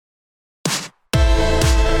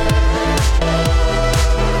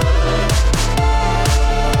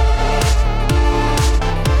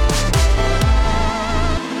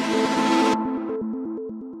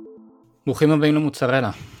ברוכים הבאים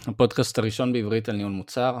למוצרלה, הפודקאסט הראשון בעברית על ניהול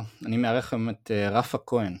מוצר. אני מארח היום את רפה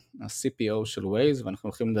כהן, הסיפיאו של וויז, ואנחנו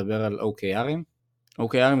הולכים לדבר על OKRים.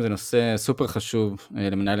 OKRים זה נושא סופר חשוב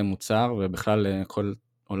למנהל המוצר ובכלל לכל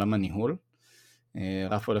עולם הניהול.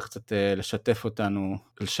 רפה הולך קצת לשתף אותנו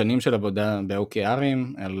על שנים של עבודה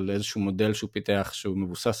ב-OKRים, על איזשהו מודל שהוא פיתח שהוא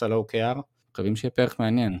מבוסס על OKR. מקווים שיהיה פרק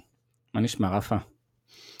מעניין. מה נשמע, רפה?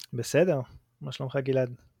 בסדר, מה שלומך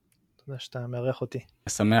גלעד? תודה שאתה מארח אותי.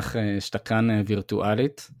 שמח שאתה כאן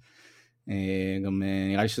וירטואלית, גם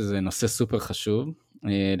נראה לי שזה נושא סופר חשוב.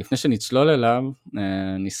 לפני שנצלול אליו,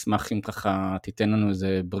 נשמח אם ככה תיתן לנו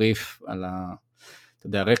איזה בריף על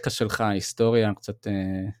הרקע שלך, ההיסטוריה, קצת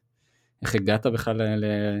איך הגעת בכלל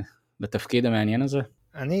לתפקיד המעניין הזה?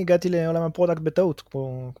 אני הגעתי לעולם הפרודקט בטעות,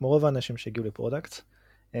 כמו רוב האנשים שהגיעו לפרודקט.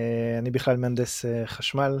 אני בכלל מהנדס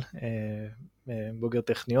חשמל, בוגר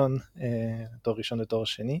טכניון, תואר ראשון לתואר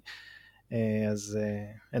שני, אז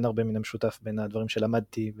אין הרבה מן המשותף בין הדברים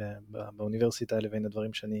שלמדתי באוניברסיטה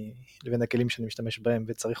לבין הכלים שאני משתמש בהם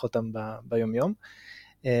וצריך אותם ביום יום.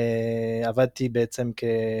 עבדתי בעצם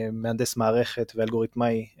כמהנדס מערכת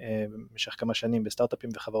ואלגוריתמאי במשך כמה שנים בסטארט-אפים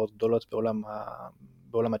וחברות גדולות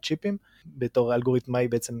בעולם הצ'יפים. בתור אלגוריתמאי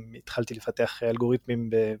בעצם התחלתי לפתח אלגוריתמים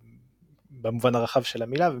במובן הרחב של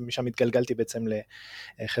המילה, ומשם התגלגלתי בעצם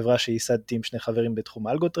לחברה שייסדתי עם שני חברים בתחום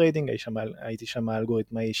האלגו טריידינג, הייתי שם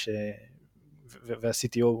האלגוריתמאי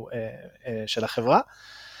וה-CTO של החברה,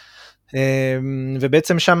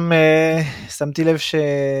 ובעצם שם שמתי לב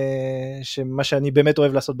שמה שאני באמת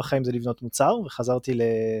אוהב לעשות בחיים זה לבנות מוצר,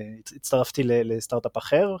 הצטרפתי לסטארט-אפ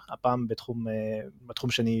אחר, הפעם בתחום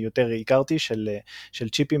שאני יותר הכרתי, של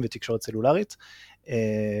צ'יפים ותקשורת סלולרית,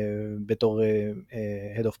 בתור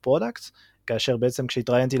Head of Product, כאשר בעצם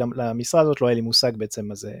כשהתראיינתי למשרה הזאת לא היה לי מושג בעצם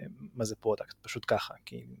מה זה פרודקט, פשוט ככה,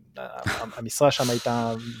 כי המשרה שם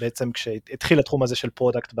הייתה בעצם כשהתחיל התחום הזה של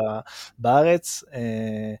פרודקט בארץ,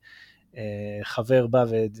 חבר בא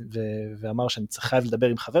ואמר שאני חייב לדבר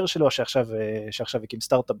עם חבר שלו שעכשיו הקים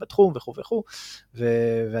סטארט-אפ בתחום וכו',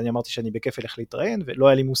 ואני אמרתי שאני בכיף אלך להתראיין, ולא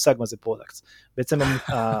היה לי מושג מה זה פרודקט. בעצם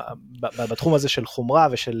בתחום הזה של חומרה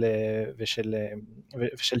ושל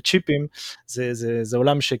צ'יפים, זה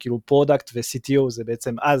עולם שכאילו פרודקט ו-CTO זה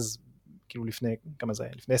בעצם אז, כאילו לפני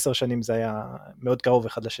 10 שנים זה היה מאוד קרוב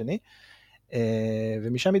אחד לשני,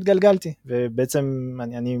 ומשם התגלגלתי, ובעצם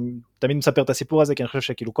אני תמיד מספר את הסיפור הזה, כי אני חושב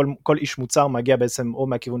שכאילו כל איש מוצר מגיע בעצם או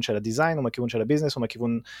מהכיוון של הדיזיין, או מהכיוון של הביזנס, או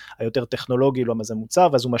מהכיוון היותר טכנולוגי, לא מה זה מוצר,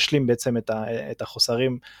 ואז הוא משלים בעצם את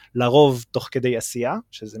החוסרים לרוב תוך כדי עשייה,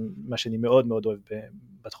 שזה מה שאני מאוד מאוד אוהב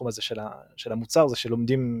בתחום הזה של המוצר, זה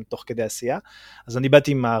שלומדים תוך כדי עשייה. אז אני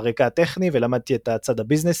באתי עם הרקע הטכני, ולמדתי את הצד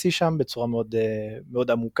הביזנסי שם בצורה מאוד,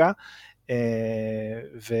 מאוד עמוקה,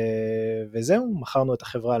 וזהו, מכרנו את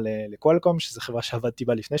החברה לקואלקום, שזו חברה שעבדתי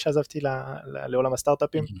בה לפני שעזבתי לעולם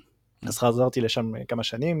הסטארט-אפים, אז חזרתי לשם כמה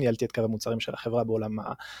שנים, ניהלתי את קו המוצרים של החברה בעולם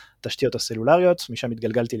התשתיות הסלולריות, משם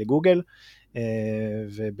התגלגלתי לגוגל,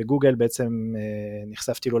 ובגוגל בעצם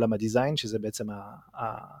נחשפתי לעולם הדיזיין, שזה בעצם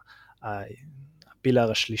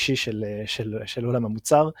הפילר השלישי של עולם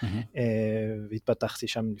המוצר, והתפתחתי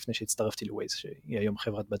שם לפני שהצטרפתי לוויז, שהיא היום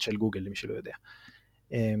חברת בת של גוגל, למי שלא יודע.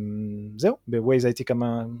 זהו, בוויז הייתי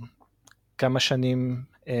כמה שנים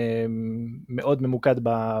מאוד ממוקד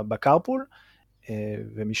בקארפול,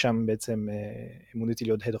 ומשם בעצם מוניתי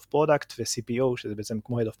להיות Head of Product ו-CPO, שזה בעצם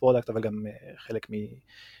כמו Head of Product, אבל גם חלק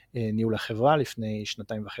מניהול החברה לפני 2.5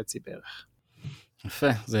 בערך. יפה,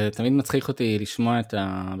 זה תמיד מצחיק אותי לשמוע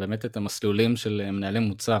באמת את המסלולים של מנהלי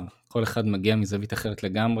מוצר, כל אחד מגיע מזווית אחרת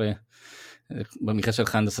לגמרי, במקרה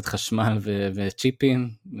שלך הנדסת חשמל וצ'יפים,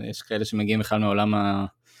 יש כאלה שמגיעים בכלל מעולם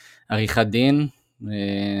העריכת דין,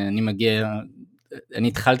 אני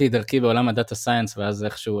התחלתי דרכי בעולם הדאטה סיינס, ואז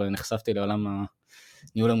איכשהו נחשפתי לעולם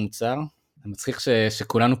ניהול המוצר, זה מצחיק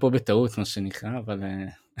שכולנו פה בטעות, מה שנקרא, אבל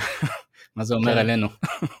מה זה אומר עלינו?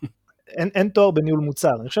 אין תואר בניהול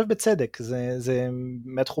מוצר, אני חושב בצדק, זה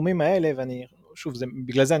מהתחומים האלה, ואני, שוב,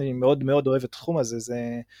 בגלל זה אני מאוד מאוד אוהב את התחום הזה,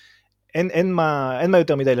 אין מה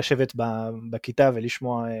יותר מדי לשבת בכיתה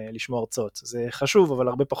ולשמוע הרצאות, זה חשוב, אבל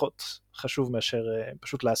הרבה פחות חשוב מאשר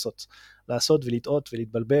פשוט לעשות ולטעות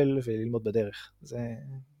ולהתבלבל וללמוד בדרך, זה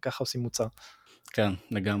ככה עושים מוצר. כן,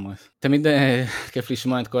 לגמרי. תמיד כיף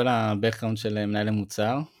לשמוע את כל הבקראונד של מנהלי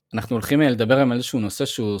מוצר. אנחנו הולכים לדבר עם איזשהו נושא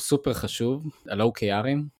שהוא סופר חשוב, על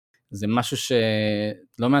OKRים, זה משהו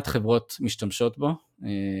שלא מעט חברות משתמשות בו,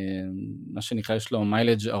 מה שנקרא יש לו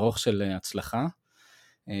מיילג' ארוך של הצלחה,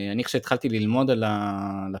 אני כשהתחלתי ללמוד על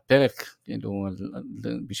הפרק, כאילו,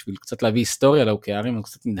 בשביל קצת להביא היסטוריה ל-OKRים, אני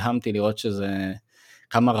קצת נדהמתי לראות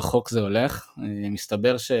כמה רחוק זה הולך,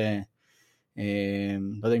 מסתבר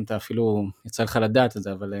לא יודע אם אתה אפילו יצא לך לדעת את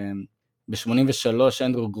זה, אבל ב-83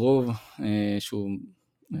 אנדרו גרוב, שהוא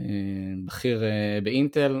בכיר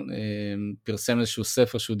באינטל, פרסם איזשהו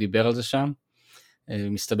ספר שהוא דיבר על זה שם,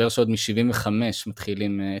 מסתבר שעוד מ-75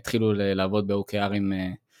 התחילו לעבוד ב-OKRים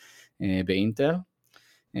באינטל,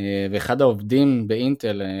 ואחד העובדים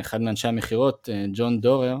באינטל, אחד מאנשי המחירות, ג'ון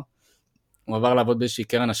דורר, הוא עבר לעבוד באיזושהי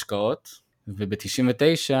קרן השקעות,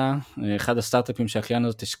 וב-99, אחד הסטארט-אפים שהקרן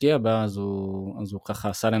הזאת השקיע בה, אז הוא ככה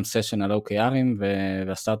עשה להם סשן על OKRים,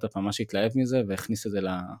 והסטארט-אפ ממש התלהב מזה, והכניס את זה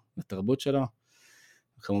לתרבות שלו.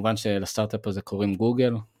 כמובן שלסטארט-אפ הזה קוראים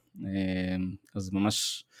גוגל, אז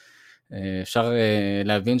ממש אפשר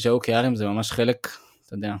להבין שה-OKRים זה ממש חלק,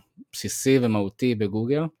 אתה יודע, בסיסי ומהותי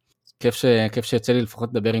בגוגל. כיף שיצא לי לפחות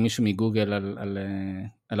לדבר עם מישהו מגוגל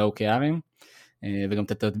על ה-OKRים, וגם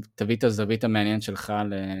תביא את הזווית המעניינת שלך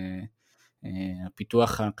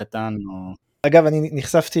לפיתוח הקטן. אגב, אני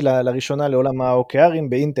נחשפתי לראשונה לעולם ה-OKRים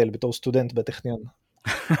באינטל בתור סטודנט בטכניון.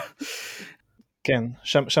 כן,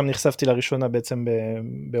 שם נחשפתי לראשונה בעצם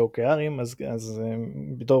ב-OKRים, אז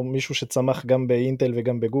בתור מישהו שצמח גם באינטל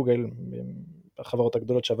וגם בגוגל, החברות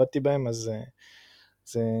הגדולות שעבדתי בהן, אז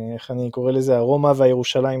זה, איך אני קורא לזה, הרומא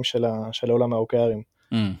והירושלים של העולם ה-OKRים.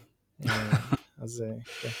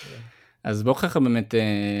 אז בואו ככה באמת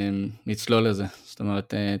נצלול לזה, זאת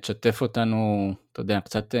אומרת, תשתף אותנו, אתה יודע,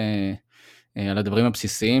 קצת על הדברים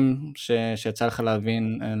הבסיסיים שיצא לך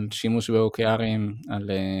להבין, על שימוש ב-OKRים,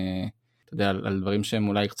 אתה יודע, על דברים שהם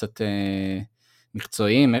אולי קצת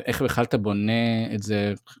מקצועיים, איך בכלל אתה בונה את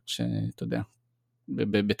זה, שאתה יודע,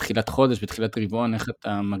 בתחילת חודש, בתחילת רבעון, איך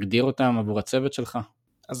אתה מגדיר אותם עבור הצוות שלך?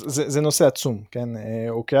 אז זה נושא עצום, כן?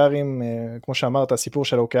 OKRים, כמו שאמרת, הסיפור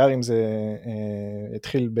של OKRים זה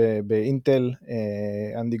התחיל באינטל,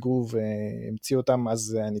 אנדי גרוב המציא אותם, אז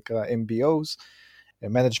זה נקרא MBOs,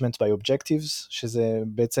 Management by Objectives, שזה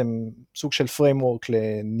בעצם סוג של פריימורק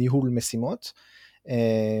לניהול משימות,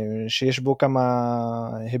 שיש בו כמה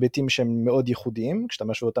היבטים שהם מאוד ייחודיים, כשאתה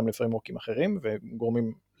משווה אותם לפריימורקים אחרים,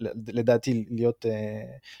 וגורמים לדעתי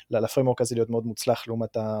לפריימורק הזה להיות מאוד מוצלח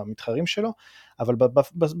לעומת המתחרים שלו, אבל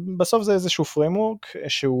בסוף זה איזשהו פריימורק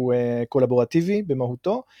שהוא קולבורטיבי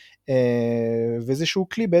במהותו, ואיזשהו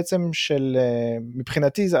כלי בעצם של,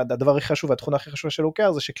 מבחינתי זה הדבר הכי חשוב, התכונה הכי חשובה של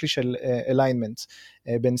OKR, זה שכלי של alignment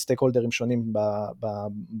בין סטייק-הולדרים שונים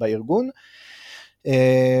בארגון,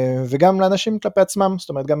 וגם לאנשים כלפי עצמם, זאת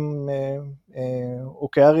אומרת גם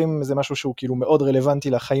OKRים זה משהו שהוא כאילו מאוד רלוונטי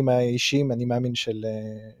לחיים האישיים, אני מאמין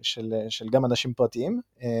של גם אנשים פרטיים,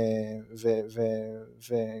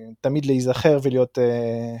 ותמיד להיזכר ולהיות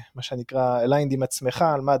מה שנקרא aligned עם עצמך,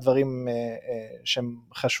 על מה הדברים שהם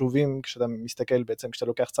חשובים, כשאתה מסתכל בעצם, כשאתה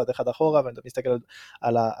לוקח צעד אחד אחורה, ואתה מסתכל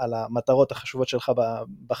על המטרות החשובות שלך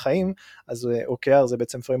בחיים, אז OKR זה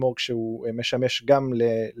בעצם פריימורק שהוא משמש גם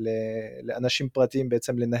לאנשים פרטיים,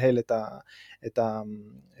 בעצם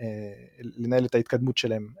לנהל את ההתקדמות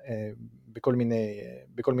שלהם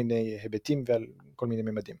בכל מיני היבטים ועל כל מיני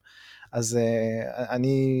ממדים. אז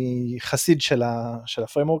אני חסיד של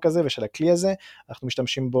הפריימורק הזה ושל הכלי הזה,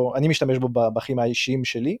 אני משתמש בו בחיים האישיים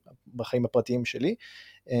שלי, בחיים הפרטיים שלי,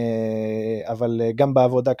 אבל גם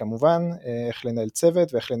בעבודה כמובן, איך לנהל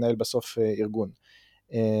צוות ואיך לנהל בסוף ארגון.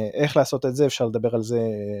 איך לעשות את זה, אפשר לדבר על זה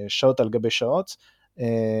שעות על גבי שעות,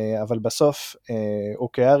 אבל בסוף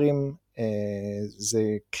OKRים זה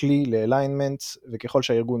כלי לאליינמנט, וככל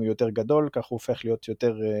שהארגון הוא יותר גדול, כך הוא הופך להיות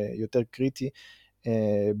יותר קריטי,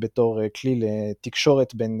 בתור כלי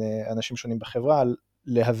לתקשורת בין אנשים שונים בחברה, על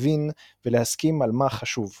להבין ולהסכים על מה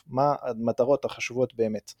חשוב, מה המטרות החשובות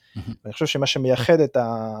באמת. ואני חושב שמה שמייחד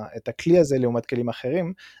את הכלי הזה לעומת כלים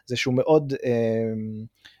אחרים, זה שהוא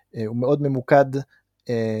מאוד ממוקד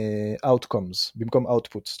outcomes, במקום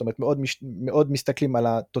outputs, זאת אומרת מאוד מסתכלים על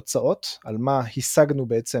התוצאות, על מה השגנו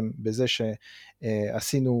בעצם בזה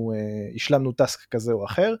השלמנו טסק כזה או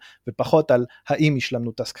אחר, ופחות על האם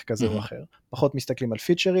השלמנו טסק כזה או אחר, פחות מסתכלים על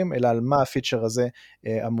פיצ'רים, אלא על מה הפיצ'ר הזה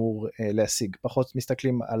אמור להשיג, פחות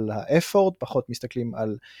מסתכלים על האפורט, פחות מסתכלים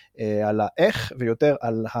על האיך, ויותר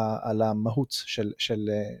על המהות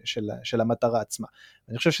של המטרה עצמה.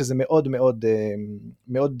 אני חושב שזה מאוד מאוד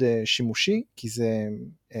מאוד שימושי, כי זה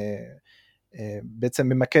בעצם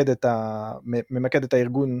ממקד את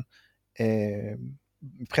הארגון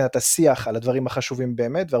מבחינת השיח על הדברים החשובים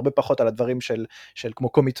באמת, והרבה פחות על הדברים של כמו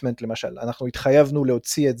קומיטמנט למשל. אנחנו התחייבנו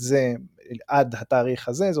להוציא את זה עד התאריך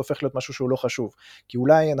הזה, זה הופך להיות משהו שהוא לא חשוב, כי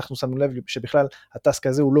אולי אנחנו שמנו לב שבכלל הטסק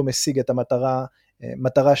הזה הוא לא משיג את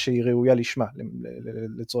מטרה שהיא ראויה לשמה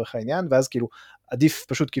לצורך העניין, ואז כאילו עדיף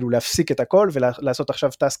פשוט כאילו להפסיק את הכל, ולעשות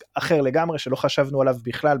עכשיו טסק אחר לגמרי, שלא חשבנו עליו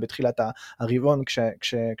בכלל בתחילת הרבעון,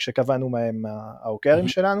 כשקבענו מהם ה-OKRים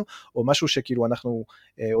שלנו, או משהו שכאילו אנחנו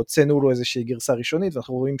הוצאנו לו איזושהי גרסה ראשונית,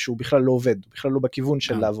 ואנחנו רואים שהוא בכלל לא עובד, בכלל לא בכיוון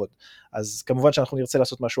של לעבוד. אז כמובן שאנחנו נרצה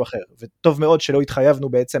לעשות משהו אחר, וטוב מאוד שלא התחייבנו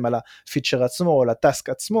בעצם על הפיצ'ר עצמו, או לטסק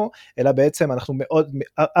עצמו, אלא בעצם אנחנו מאוד,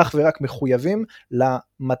 אך ורק מחויבים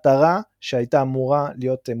למטרה שהייתה אמורה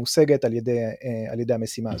להיות מושגת על ידי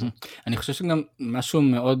המשימה הזאת. אני חושב שגם משהו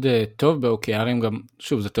מאוד טוב ב-OKRים, גם,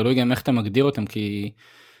 שוב, זה תלוי גם איך אתה מגדיר אותם, כי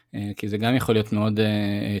זה גם יכול להיות מאוד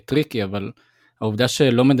טריקי, אבל העובדה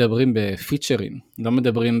שלא מדברים בפיצ'רים, לא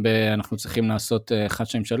מדברים אנחנו צריכים לעשות 1,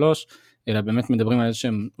 2, 3, אלא באמת מדברים על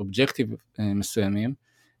איזשהם אובג'קטיב מסוימים,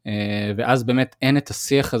 ואז באמת אין את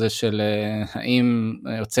השיח הזה של האם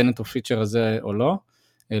הוצאנו את הפיצ'ר הזה או לא,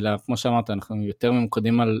 אלא כמו שאמרת, אנחנו יותר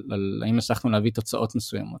ממוקדים על האם הצלחנו להביא תוצאות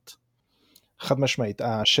מסוימות. חד משמעית,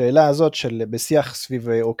 השאלה הזאת של בשיח סביב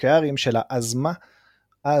OKRים, של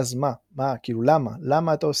מה, כאילו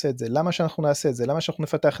למה אתה עושה את זה, למה שאנחנו נעשה את זה, למה שאנחנו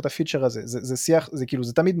נפתח את הפיצ'ר הזה, זה שיח, זה כאילו,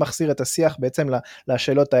 זה תמיד מחזיר את השיח בעצם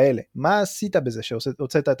לשאלות האלה, מה עשית בזה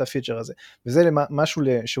שהוצאת את הפיצ'ר הזה, וזה משהו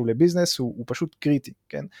שהוא לביזנס, הוא פשוט קריטי,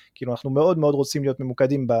 כן, כאילו אנחנו מאוד מאוד רוצים להיות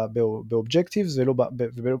ממוקדים באובג'קטיבס,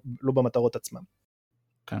 ולא במטרות עצמם.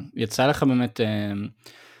 כן, יצא לך באמת,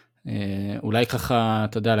 אולי ככה,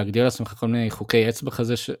 אתה יודע, להגדיר לעצמך כל מיני חוקי אצבע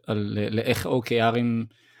כזה, לאיך OKRים,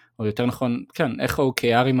 או יותר נכון, כן, איך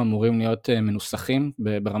OKRים אמורים להיות מנוסחים,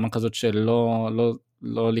 ברמה כזאת שלא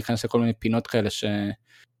להיכנס לכל מיני פינות כאלה,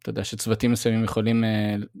 אתה יודע, שצוותים מסוימים יכולים,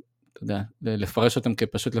 אתה יודע, לפרש אותם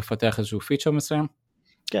כפשוט לפתח איזשהו פיצ'ר מסוים?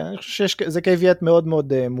 כן, אני חושב שזה קייביית מאוד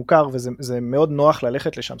מאוד מוכר, וזה מאוד נוח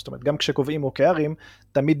ללכת לשם, זאת אומרת, גם כשקובעים OKRים,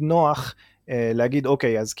 תמיד נוח להגיד,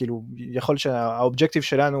 אוקיי, אז כאילו, יכול שהאובג'קטיב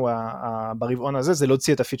שלנו ברבעון הזה, זה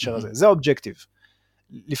להוציא את הפיצ'ר הזה, זה האובג'קטיב.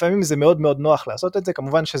 לפעמים זה מאוד מאוד נוח לעשות את זה,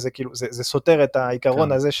 כמובן שזה כאילו, זה סותר את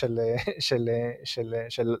העיקרון הזה של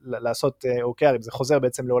לעשות OKRים, זה חוזר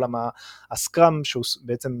בעצם לעולם הסקראם, שהוא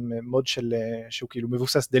בעצם מוד שהוא כאילו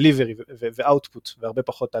מבוסס דליברי ואוטפוט, והרבה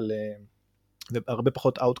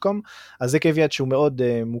פחות outcome, אז זה קייביית שהוא מאוד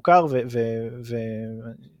מוכר,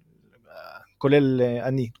 כולל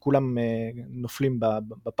כולם נופלים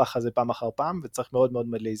בפח הזה פעם אחר פעם, וצריך מאוד מאוד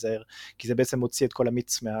להיזהר, כי זה בעצם מוציא את כל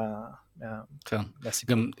המיץ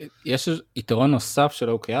מהסיפור. גם יש יתרון נוסף של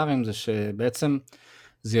OKRים, זה שבעצם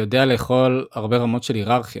זה יודע לאכול הרבה רמות של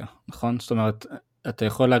היררכיה, נכון? זאת אומרת, אתה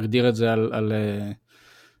יכול להגדיר את זה על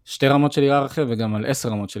 2 רמות של היררכיה, וגם על 10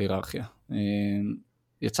 רמות של היררכיה.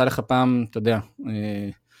 יצא לך פעם, אתה יודע,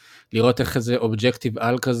 לראות איך איזה אובג'קטיב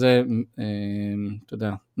על כזה, אתה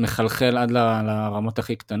יודע, מחלחל עד לרמות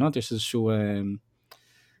הכי קטנות, יש איזשהו, אתה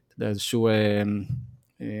יודע, איזשהו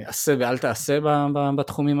עשה ואל תעשה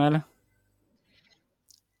בתחומים האלה?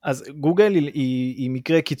 אז גוגל היא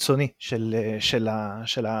מקרה קיצוני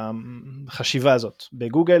של החשיבה הזאת.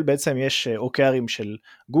 בגוגל בעצם יש OKRים של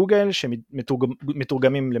גוגל,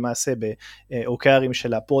 שמתורגמים למעשה ב-OKRים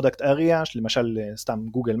של הפרודקט אריה, למשל סתם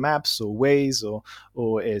גוגל מפס, או וויז,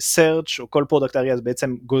 או סרצ', או כל פרודקט אריה, אז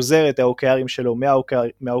בעצם גוזר את ה-OKRים שלו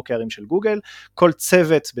מה-OKRים של גוגל, כל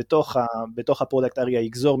צוות בתוך הפרודקט אריה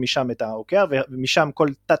יגזור משם את ה-OKR, ומשם כל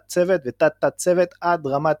תת צוות ותת צוות עד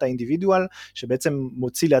רמת האינדיבידואל, שבעצם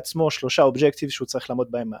מוציא לעצמו 3 אובג'קטיב שהוא צריך לעמוד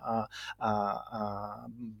בהם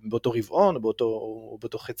באותו רבעון, או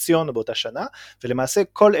באותו חציון, או באותה שנה, ולמעשה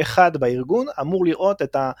כל אחד בארגון אמור לראות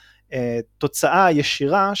את התוצאה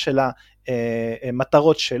הישירה של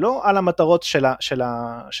המטרות שלו, על המטרות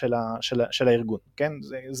של הארגון, כן?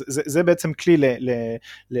 זה בעצם כלי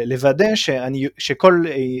לוודא שכל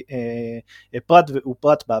פרט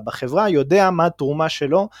ופרט בחברה יודע מה התרומה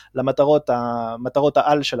שלו למטרות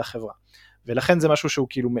העל של החברה. ולכן זה משהו שהוא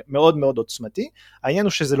כאילו מאוד מאוד עוצמתי, העניין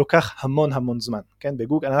הוא שזה לוקח המון זמן, כן,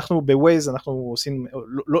 בגוגל, אנחנו בוויז, אנחנו עושים,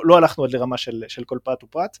 לא הלכנו עד לרמה של כל פרט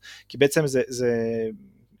ופרט, כי בעצם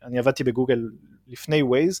אני עבדתי בגוגל לפני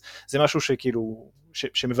וויז, זה משהו שכאילו,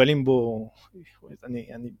 שמבלים בו,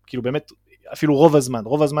 אני כאילו באמת, אפילו רוב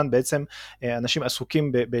הזמן בעצם, אנשים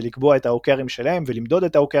עסוקים בלקבוע את ה-OKRים שלהם, ולמדוד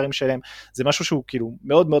את ה-OKRים שלהם, זה משהו שהוא כאילו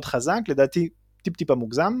מאוד מאוד חזק, לדעתי, טיפה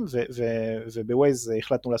מוגזם, ובוויז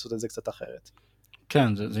החלטנו לעשות את זה קצת אחרת.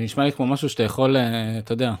 כן, זה נשמע לי כמו משהו שאתה יכול,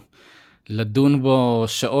 אתה יודע, לדון בו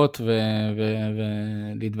שעות,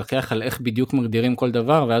 ולהתווכח על איך בדיוק מגדירים כל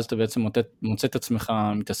דבר, ואז אתה בעצם מוצא את עצמך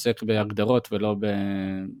מתעסק בהגדרות, ולא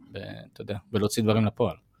אתה יודע, ולהוציא דברים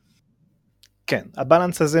לפועל. כן,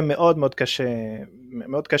 הבלנס הזה מאוד מאוד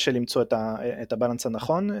קשה למצוא את הבלנס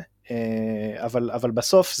הנכון, אבל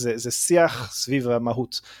בסוף זה שיח סביב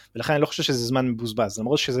המהות, ולכן אני לא חושב שזה זמן מבוזבז,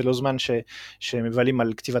 למרות שזה לא זמן שמבלים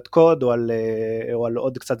על כתיבת קוד, או על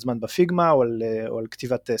עוד קצת זמן בפיגמה, או על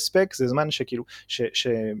כתיבת ספק, זה זמן שכאילו,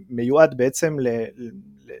 שמיועד בעצם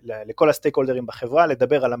לכל הסטייק הולדרים בחברה,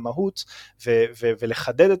 לדבר על המהות,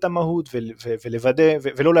 ולחדד את המהות, ולוודא,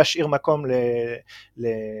 ולא להשאיר מקום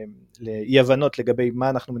לאי הבנות לגבי מה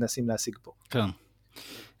אנחנו מנסים להשיג פה. כן.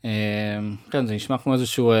 כן, זה נשמע כמו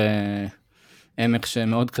איזשהו עמק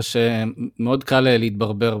שמאוד קשה, מאוד קל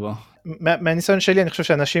להתברבר בו. מהניסיון שלי, אני חושב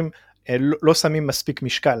שאנשים לא שמים מספיק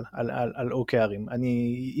משקל על OKRים.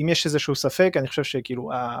 אם יש איזשהו ספק, אני חושב שכאילו,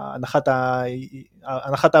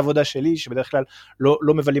 הנחת העבודה שלי, שבדרך כלל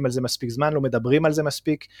לא מבלים על זה מספיק זמן, לא מדברים על זה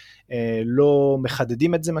מספיק, לא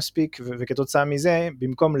מחדדים את זה מספיק, וכתוצאה מזה,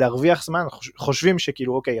 במקום להרוויח זמן, חושבים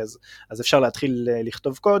שכאילו, אוקיי, אז אפשר להתחיל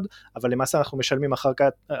לכתוב קוד, אבל למעשה אנחנו משלמים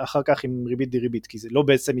אחר כך עם ריבית דריבית, כי זה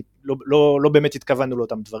לא באמת התכוונו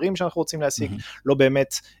לאותם דברים שאנחנו רוצים להשיג, לא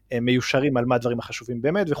באמת מיושרים על מה הדברים החשובים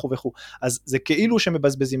באמת, וכו'. אז זה כאילו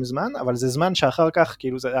שמבזבזים זמן, אבל זה זמן שאחר כך,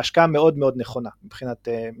 כאילו זה השקעה מאוד מאוד נכונה,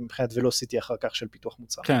 מבחינת ולוסיטי אחר כך של פיתוח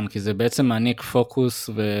מוצר. כן, כי זה בעצם מעניק פוקוס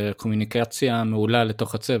וקומוניקציה מעולה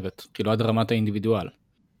לתוך הצוות, כאילו עד רמת האינדיבידואל.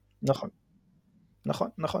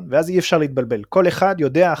 נכון, ואז אי אפשר להתבלבל. כל אחד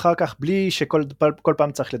יודע אחר כך, בלי שכל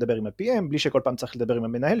פעם צריך לדבר עם ה-PM, בלי שכל פעם צריך לדבר עם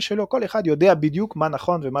המנהל שלו, כל אחד יודע בדיוק מה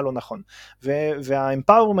נכון ומה לא נכון.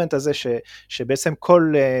 והאמפאורמנט הזה, שבעצם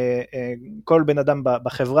כל בן אדם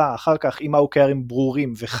בחברה, אחר כך עם ה-OKRים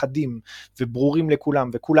ברורים וחדים, וברורים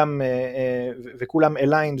לכולם, וכולם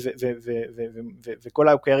aligned, וכל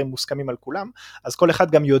ה-OKRים מוסכמים על כולם, אז כל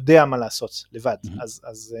אחד גם יודע מה לעשות לבד.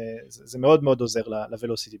 אז זה מאוד מאוד עוזר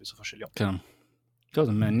לוולוסיטי בסופו של יום. כן. טוב,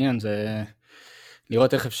 זה מעניין, זה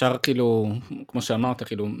לראות איך אפשר, כאילו, כמו שאמרת,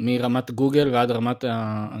 כאילו, מרמת גוגל ועד רמת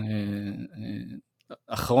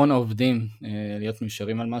אחרון העובדים, להיות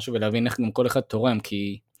מיושרים על משהו, ולהבין איך גם כל אחד תורם,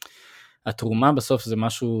 כי התרומה בסוף זה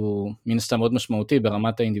משהו, מן הסתם מאוד משמעותי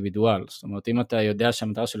ברמת האינדיבידואל, זאת אומרת, אם אתה יודע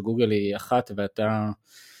שהמטרה של גוגל היא אחת, ואתה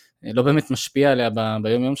לא באמת משפיע עליה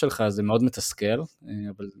ביום יום שלך, זה מאוד מתסכל,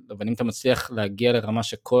 אבל אם אתה מצליח להגיע לרמה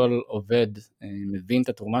שכל עובד מבין את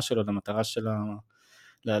התרומה שלו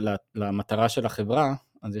למטרה של החברה,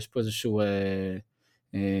 אז יש פה איזשהו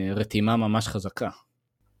רתימה ממש חזקה.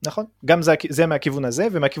 נכון, גם זה מהכיוון הזה,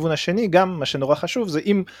 ומהכיוון השני, גם מה שנורא חשוב, זה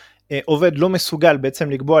אם עובד לא מסוגל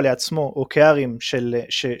בעצם לקבוע לעצמו OKRים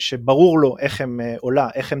שברור לו איך הם עולה,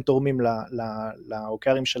 איך הם תורמים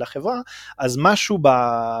ל-OKRים של החברה, אז משהו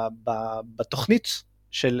בתוכנית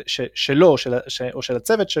שלו, או של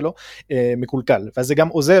הצוות שלו, מקולקל, ואז זה גם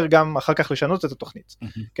עוזר גם אחר כך לשנות את התוכנית,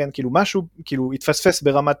 כן, כאילו משהו, כאילו התפספס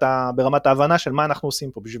ברמת ההבנה של מה אנחנו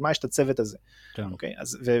עושים פה, בשביל מה יש את הצוות הזה, אוקיי,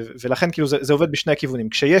 ולכן כאילו זה עובד בשני הכיוונים,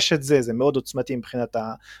 כשיש את זה, זה מאוד עוצמתי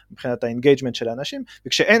מבחינת האנגייג'מנט של האנשים,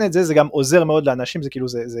 וכשאין את זה, זה גם עוזר מאוד לאנשים, זה כאילו,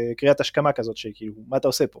 זה קריאת השכמה כזאת, שכאילו, מה אתה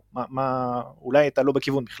עושה פה, אולי אתה לא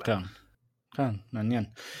בכיוון בכלל. כן, מעניין.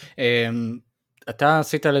 אתה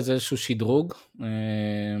עשית על זה איזשהו שדרוג,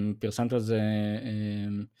 פרסמת על זה,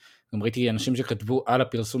 גם ראיתי אנשים שכתבו על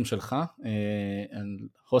הפרסום שלך, על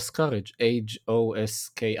הוסקר,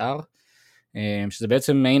 H-O-S-K-R, שזה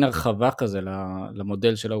בעצם מעין הרחבה כזה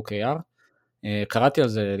למודל של OKR, קראתי על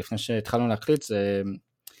זה לפני שהתחלנו להקליט, זה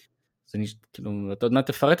כאילו, אתה עוד מעט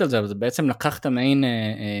תפרט על זה, אבל זה בעצם לקחת מעין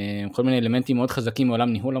כל מיני אלמנטים מאוד חזקים מעולם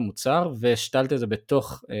ניהול המוצר, והשתלת את זה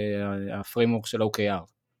בתוך הפריימורק של OKR,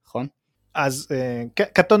 נכון? אז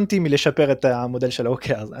קטונתי מלשפר את המודל של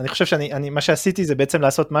OKR, אני חושב מה שעשיתי זה בעצם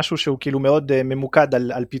לעשות משהו שהוא כאילו מאוד ממוקד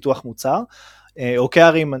על פיתוח מוצר,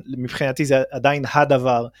 OKRים מבחינתי זה עדיין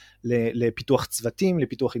הדבר לפיתוח צוותים,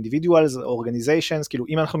 לפיתוח individuals, organizations, כאילו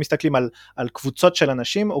אם אנחנו מסתכלים על קבוצות של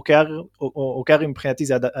אנשים, OKRים מבחינתי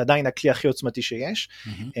זה עדיין הכלי הכי עוצמתי שיש,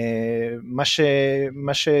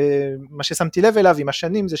 מה ששמתי לב אליו עם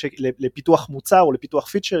השנים זה שלפיתוח מוצר או לפיתוח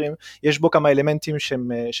פיצ'רים, יש בו כמה אלמנטים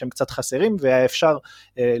שהם קצת חסרים, ואפשר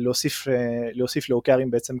להוסיף ל-OKRים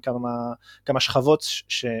בעצם כמה שכבות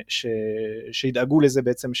שידאגו לזה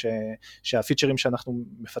בעצם שהפיצ'רים שאנחנו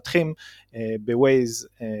מפתחים בוויז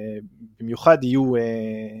במיוחד יהיו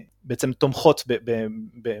בעצם תומכות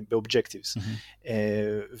באובג'קטיבס,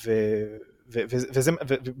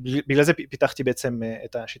 ובגלל זה פיתחתי בעצם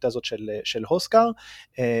את השיטה הזאת של הוסקר.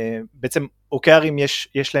 בעצם OKRים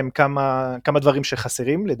יש להם כמה דברים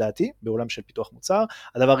שחסרים לדעתי בעולם של פיתוח מוצר.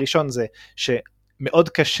 הדבר הראשון זה מאוד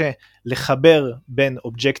קשה לחבר בין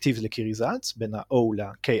Objectives ל-Key Results, בין ה-O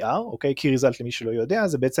ל-KR, אוקיי? Key Result למי שלא יודע,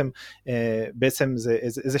 זה בעצם זה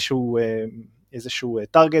איזשהו איזשהו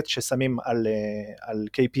טרגט ששמים על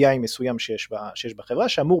KPI מסוים שיש בחברה,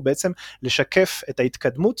 שאמור בעצם לשקף את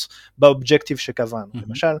ההתקדמות באובג'קטיב שקבענו.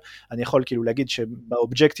 למשל, אני יכול כאילו להגיד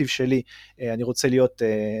שבאובג'קטיב שלי אני רוצה להיות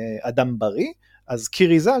אדם בריא, אז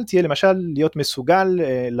key result תהיה למשל להיות מסוגל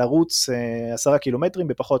לרוץ 10 קילומטרים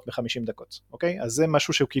בפחות מ-50 דקות, אוקיי? אז זה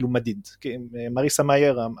משהו שהוא כאילו מדיד. מריסה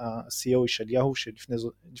מאייר, ה-CEO של יאהו, שלפני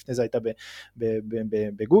זה הייתה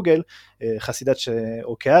בגוגל, חסידת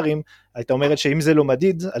OKRים, הייתה אומרת שאם זה לא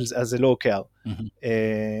מדיד, אז זה לא OKR.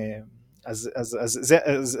 אז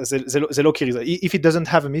זה לא key result. If it doesn't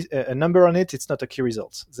have a number on it, it's not a key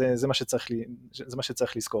result. זה מה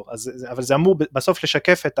שצריך לזכור. אבל זה אמור בסוף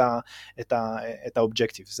לשקף את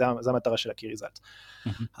האובג'קטיב. זה המטרה של ה-key result.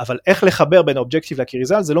 אבל איך לחבר בין האובג'קטיב ל-key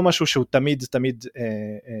result, זה לא משהו שהוא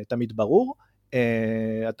תמיד ברור.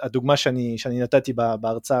 הדוגמה שאני נתתי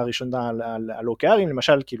בהרצאה הראשונה על OKRים,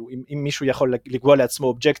 למשל, כאילו, אם מישהו יכול לקבוע לעצמו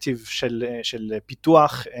אובג'קטיב של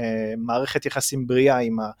פיתוח מערכת יחסים בריאה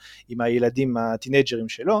עם הילדים הטינג'רים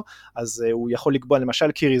שלו, אז הוא יכול לקבוע למשל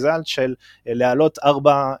key result של להעלות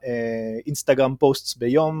 4 אינסטגרם פוסטס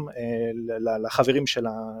ביום לחברים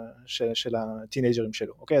של הטינג'רים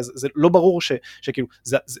שלו, אוקיי? אז זה לא ברור שכאילו,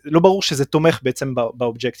 לא ברור שזה תומך בעצם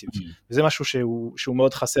באובג'קטיב, וזה משהו שהוא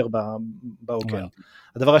מאוד חסר OKR.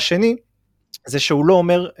 הדבר השני, זה שהוא לא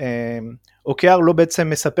אומר, OKR לא בעצם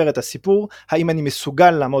מספר את הסיפור, האם אני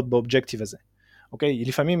מסוגל לעמוד באובג'קטיב הזה. אוקיי?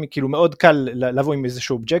 לפעמים כאילו מאוד קל לבוא עם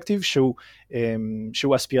איזשהו אובג'קטיב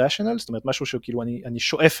שהוא אספירשיונל, זאת אומרת משהו שכאילו אני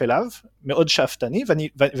שואף אליו, מאוד שאפתני,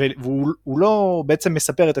 והוא לא בעצם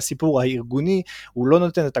מספר את הסיפור הארגוני, הוא לא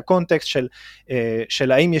נותן את הקונטקסט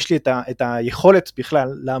של האם יש לי את היכולת בכלל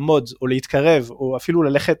לעמוד או להתקרב, או אפילו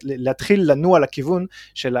להתחיל לנוע לכיוון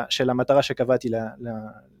של המטרה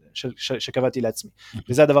שקבעתי לעצמי,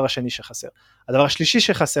 וזה הדבר השני שחסר. הדבר השלישי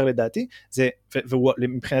שחסר לדעתי, והוא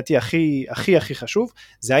מבחינתי הכי חשוב,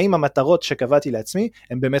 זה האם המטרות שקבעתי לעצמי,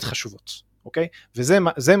 הן באמת חשובות, אוקיי?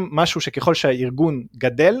 וזה משהו שככל שהארגון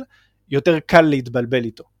גדל, יותר קל להתבלבל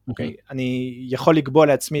איתו, אוקיי? אני יכול לקבוע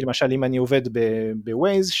לעצמי, למשל אם אני עובד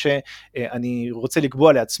בוויז, שאני רוצה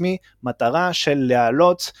לקבוע לעצמי מטרה של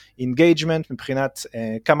להעלות אינגייג'מנט מבחינת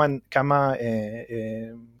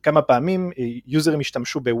כמה פעמים יוזרים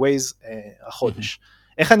ישתמשו בוויז החודש.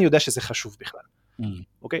 איך אני יודע שזה חשוב בכלל?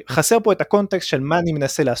 אוקיי? חסר פה את הקונטקסט של מה אני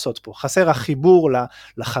מנסה לעשות פה, חסר החיבור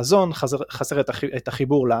לחזון, חסר את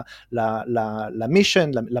החיבור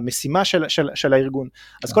למישן, למשימה של הארגון,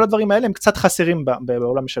 אז כל הדברים האלה הם קצת חסרים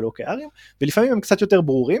בעולם של OKRים, ולפעמים הם קצת יותר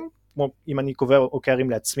ברורים, כמו אם אני קובע OKRים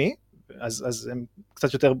לעצמי, אז הם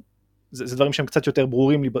קצת יותר, זה דברים שהם קצת יותר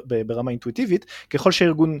ברורים לי ברמה אינטואיטיבית, ככל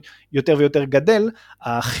שהארגון יותר ויותר גדל,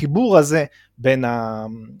 החיבור הזה בין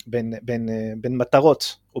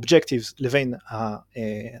מטרות, objectives, לבין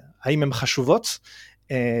האם הן חשובות,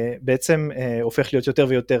 בעצם הופך להיות יותר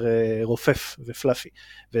ויותר רופף ופלאפי,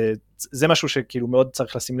 וזה משהו שכאילו מאוד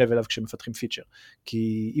צריך לשים לב אליו כשמפתחים פיצ'ר,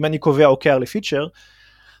 כי אם אני קובע OKR לפיצ'ר,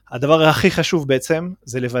 הדבר הכי חשוב בעצם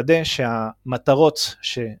זה לוודא שהמטרות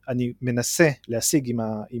שאני מנסה להשיג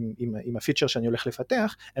עם הפיצ'ר שאני הולך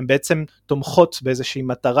לפתח, הן בעצם תומכות באיזושהי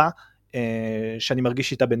מטרה שאני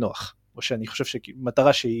מרגיש איתה בנוח, או שאני חושב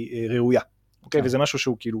שמטרה שהיא ראויה, אוקיי? וזה משהו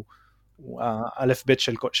שהוא כאילו, הוא האלף בית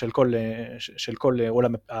של כל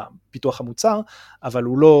עולם פיתוח המוצר, אבל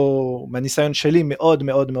הוא לא, מהניסיון שלי מאוד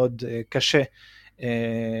מאוד מאוד קשה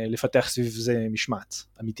לפתח סביב זה משמעת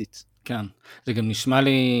אמיתית. כן, זה גם נשמע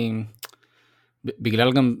לי,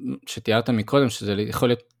 בגלל גם שתיארת מקודם, שזה יכול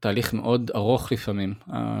להיות תהליך מאוד ארוך לפעמים,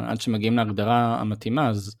 עד שמגיעים להגדרה המתאימה,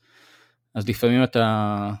 אז לפעמים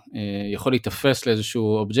אתה יכול להתאפס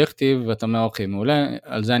לאיזשהו אובג'קטיב, ואתה אומר, אוקיי, מעולה,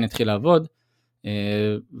 על זה אני אתחיל לעבוד,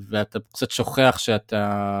 ואתה קצת שוכח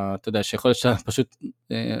שאתה יודע, שיכול להיות שאתה פשוט,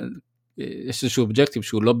 יש איזשהו אובג'קטיב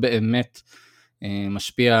שהוא לא באמת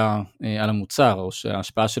משפיע על המוצר, או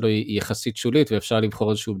שההשפעה שלו היא יחסית שולית, ואפשר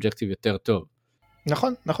לבחור איזשהו אובג'קטיב יותר טוב.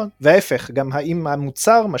 נכון, נכון. וההפך, גם האם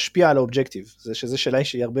המוצר משפיע על האובג'קטיב, שזה שאלה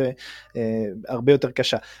שהיא הרבה יותר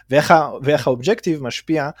קשה. ואיך האובג'קטיב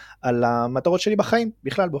משפיע על המטרות שלי בחיים,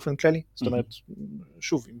 בכלל, באופן כללי. זאת אומרת,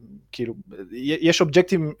 שוב, כאילו, יש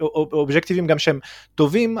אובג'קטיבים גם שהם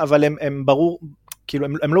טובים, אבל הם ברור, כאילו,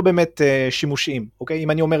 הם לא באמת שימושיים, אוקיי?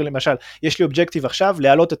 אם אני אומר, למשל, יש לי אובג'קטיב עכשיו,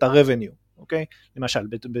 להעלות את ה-revenue, אוקיי? למשל,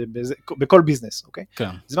 בכל ביזנס, אוקיי?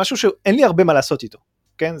 זה משהו שאין לי הרבה מה לעשות איתו.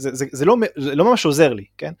 כן? זה לא ממש עוזר לי,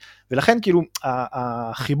 כן? ולכן כאילו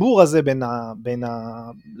החיבור הזה בין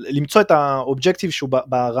למצוא את האובג'קטיב שהוא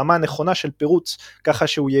ברמה הנכונה של פירוט, ככה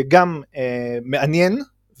שהוא יהיה גם מעניין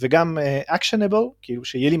וגם actionable, כאילו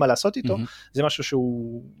שיהיה לי מה לעשות איתו, זה משהו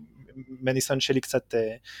שהוא מניסיון שלי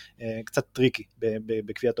קצת טריקי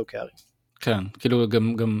בקביעת OKRים. כן, כאילו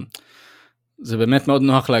גם זה באמת מאוד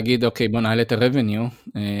נוח להגיד, אוקיי, בוא נעלה את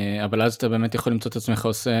ה-revenue, אבל אז אתה באמת יכול למצוא את עצמך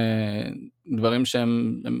עושה דברים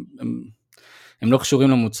שהם הם לא קשורים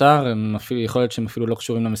למוצר, הם אפילו, יכול להיות שהם אפילו לא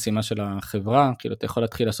קשורים למשימה של החברה, כאילו אתה יכול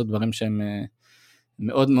להתחיל לעשות דברים שהם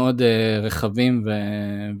מאוד מאוד רחבים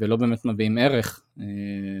ולא באמת מביאים ערך,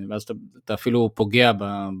 ואז אתה אפילו פוגע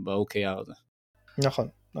ב-OKR הזה. נכון,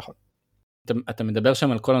 נכון. אתה מדבר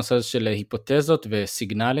שם על כל הנושא של היפותזות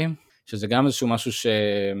וסיגנלים, שזה גם איזשהו משהו ש...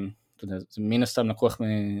 אתה יודע, זה מן הסתם לקוח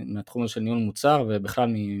מהתחום של ניהול מוצר ובכלל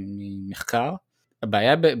ממחקר.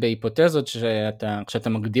 הבעיה בהיפותזות כשאתה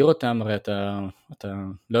מגדיר אותם, הרי אתה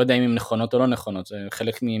לא יודע אם הן נכונות או לא נכונות, זה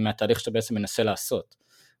חלק מהתהליך שאתה בעצם מנסה לעשות.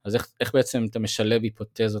 אז איך בעצם אתה משלב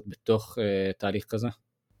היפותזות בתוך תהליך כזה?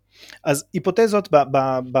 אז היפותזות,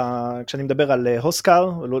 כשאני מדבר על הוסקר,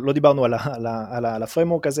 לא דיברנו על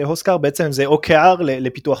הפריימורק הזה, הוסקר בעצם זה OKR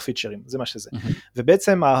לפיתוח פיצ'רים, זה מה שזה.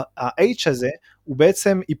 ובעצם ה-H הזה הוא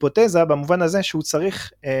בעצם היפותזה במובן הזה שהוא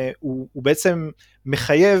צריך, הוא בעצם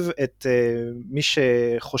מחייב את מי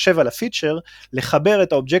שחושב על הפיצ'ר, לחבר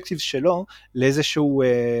את האובג'קטיב שלו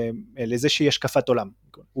לאיזושהי השקפת עולם.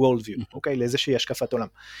 world view, אוקיי? לאיזושהי השקפת עולם.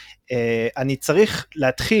 אני צריך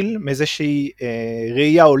להתחיל מאיזושהי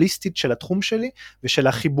ראייה הוליסטית של התחום שלי, ושל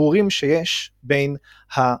החיבורים שיש בין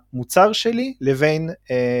המוצר שלי, לבין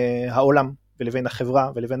העולם, ולבין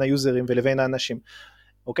החברה, ולבין היוזרים, ולבין האנשים.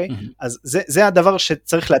 אוקיי? אז זה הדבר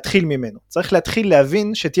שצריך להתחיל ממנו. צריך להתחיל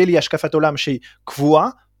להבין שתהיה לי השקפת עולם שהיא קבועה,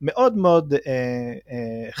 מאוד מאוד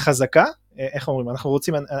חזקה, איך אומרים, אנחנו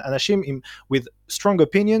רוצים אנשים עם with strong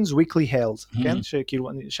opinions weakly held, כן? שכאילו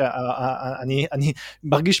אני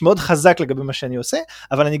מרגיש מאוד חזק לגבי מה שאני עושה,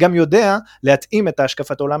 אבל אני גם יודע להתאים את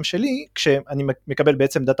ההשקפת עולם שלי כשאני מקבל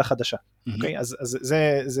בעצם דאטה חדשה, אוקיי? אז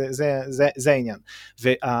זה העניין.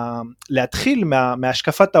 ולהתחיל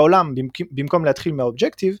מהשקפת העולם במקום להתחיל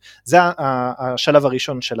מהאובג'קטיב, זה השלב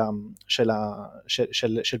הראשון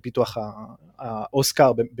של פיתוח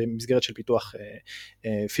האוסקר במסגרת של פיתוח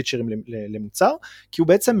פיצ'רים למוצר, כי הוא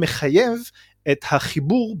בעצם מחייב את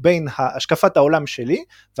החיבור בין השקפת העולם שלי,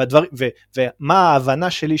 ומה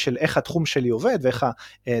ההבנה שלי של איך התחום שלי עובד, ואיך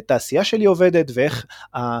התעשייה שלי עובדת, ואיך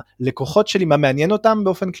הלקוחות שלי, מה מעניין אותם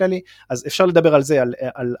באופן כללי, אז אפשר לדבר על זה,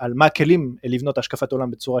 על מה הכלים לבנות השקפת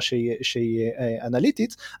עולם בצורה שהיא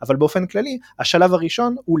אנליטית, אבל באופן כללי, השלב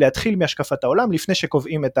הראשון הוא להתחיל מהשקפת העולם, לפני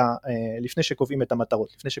שקובעים את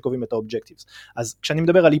המטרות, לפני שקובעים את האובג'קטיבס. אז כשאני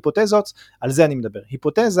מדבר על היפותזות, על זה אני מדבר.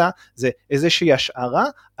 היפותזה זה איזושהי השערה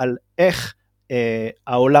על איך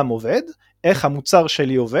העולם עובד, איך המוצר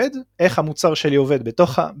שלי עובד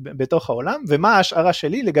בתוך העולם, ומה ההשערה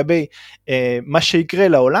שלי לגבי מה שיקרה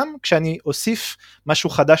לעולם, כשאני אוסיף משהו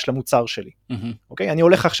חדש למוצר שלי. אוקיי? אני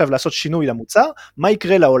הולך עכשיו לעשות שינוי למוצר, מה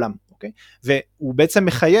יקרה לעולם? אוקיי? והוא בעצם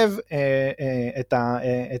מחייב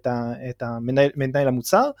את המנהל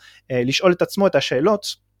המוצר, לשאול את עצמו את השאלות,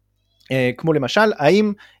 כמו למשל,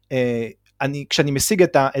 האם כשאני משיג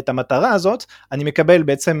את המטרה הזאת, אני מקבל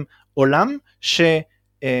בעצם עולם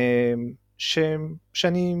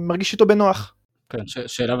שאני מרגיש איתו בנוח. כן,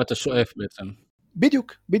 שאליו אתה שואף בעצם.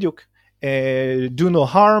 בדיוק. do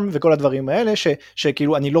no harm וכל הדברים האלה,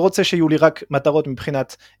 שכאילו אני לא רוצה שיהיו לי רק מטרות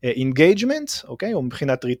מבחינת engagement, אוקיי? או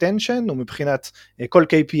מבחינת retention, או מבחינת כל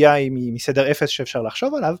KPI מסדר 0 שאפשר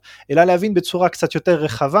לחשוב עליו, אלא להבין בצורה קצת יותר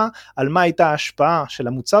רחבה, על מה הייתה ההשפעה של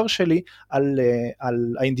המוצר שלי, על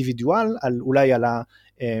האינדיבידואל, אולי על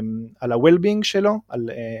ה-well-being שלו,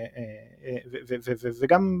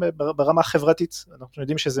 וגם ברמה החברתית. אנחנו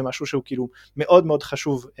יודעים שזה משהו שהוא כאילו מאוד מאוד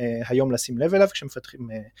חשוב היום לשים לב אליו כשמפתחים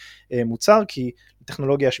מוצר, כי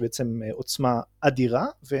טכנולוגיה שבעצם עוצמה אדירה,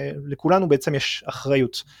 ולכולנו בעצם יש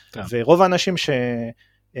אחריות. ורוב האנשים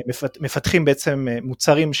מפתחים בעצם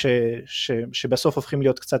מוצרים שבסוף הופכים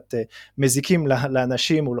להיות קצת מזיקים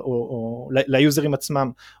לאנשים או ליוזרים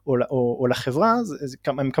עצמם או לחברה,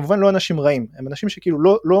 הם כמובן לא אנשים רעים, הם אנשים שכאילו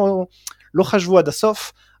לא חשבו עד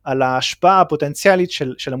הסוף על ההשפעה הפוטנציאלית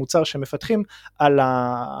של המוצר שמפתחים על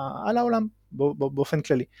העולם באופן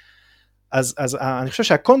כללי. אז אני חושב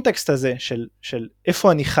שהקונטקסט הזה של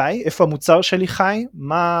איפה אני חי, איפה המוצר שלי חי,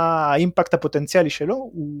 מה האימפקט הפוטנציאלי שלו,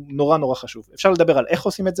 הוא נורא נורא חשוב. אפשר לדבר על איך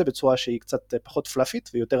עושים את זה בצורה שהיא קצת פחות פלאפית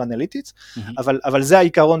ויותר אנליטית, אבל זה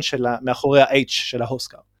העיקרון מאחורי ה-H של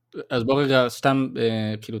ההוסקר. אז בוא רגע סתם,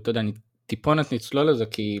 כאילו, אתה יודע, אני טיפונת נצלול לזה,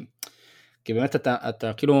 כי באמת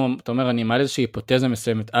אתה כאילו, אתה אומר, אני מעלה איזושהי היפותזה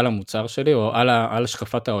מסוימת על המוצר שלי, או על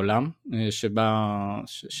השקפת העולם,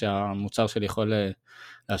 שהמוצר שלי יכול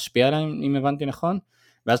להשפיע עליהם, אם הבנתי נכון,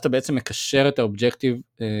 ואז אתה בעצם מקשר את האובג'קטיב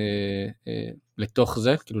לתוך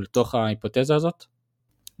זה, כאילו לתוך ההיפותזה הזאת?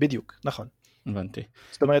 בדיוק, נכון. הבנתי.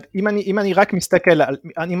 זאת אומרת, אם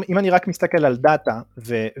אני רק מסתכל על דאטה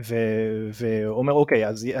ואומר, אוקיי,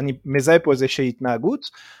 אז אני מזהה פה איזושהי התנהגות,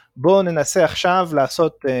 בואו ננסה עכשיו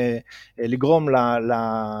לגרום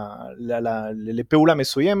לפעולה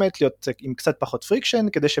מסוימת, להיות עם קצת פחות פריקשן,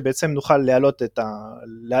 כדי שבעצם נוכל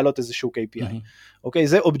להעלות איזשהו KPI. אוקיי,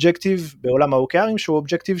 זה אובג'קטיב בעולם ה-OKRים, שהוא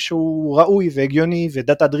אובג'קטיב שהוא ראוי והגיוני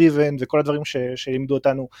ודאטה דריבן וכל הדברים שלימדו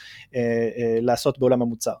אותנו לעשות בעולם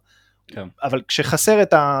המוצר. אבל כשחסר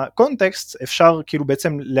את הקונטקסט, אפשר כאילו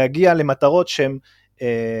בעצם להגיע למטרות שהן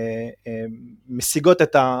משיגות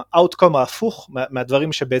את האוטקום ההפוך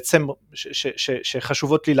מהדברים שבעצם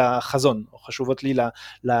שחשובות לי לחזון, או חשובות לי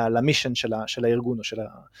למישן של הארגון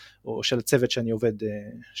או של הצוות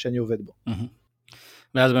שאני עובד בו.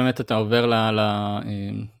 ואז באמת אתה עובר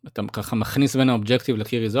אתה ככה מכניס בין האובג'קטיב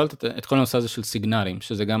לקי ריזולט, את כל הנושא הזה של סיגנלים,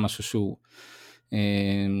 שזה גם משהו שהוא,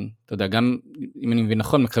 אתה יודע, גם אם אני מבין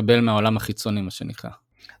נכון, מקבל מהעולם החיצוני, מה שנקרא.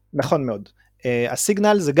 נכון מאוד.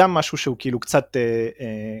 הסיגנל זה גם משהו שהוא כאילו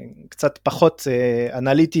קצת פחות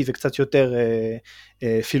אנליטי וקצת יותר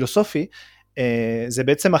פילוסופי, זה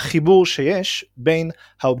בעצם החיבור שיש בין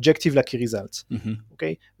האובג'קטיב לקי ריזולט,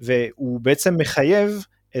 אוקיי? והוא בעצם מחייב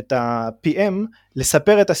את ה-PM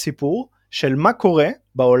לספר את הסיפור של מה קורה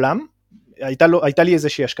בעולם, הייתה לי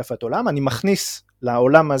איזושהי השקפת עולם, אני מכניס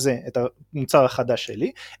לעולם הזה את המוצר החדש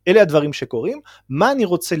שלי, אלה הדברים שקורים, מה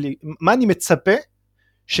אני מצפה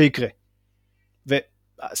שיקרה.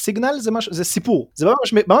 והסיגנל זה סיפור, זה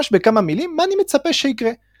ממש בכמה מילים, מה אני מצפה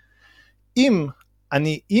שיקרה.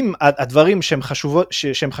 אם הדברים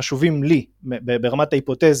שהם חשובים לי, ברמת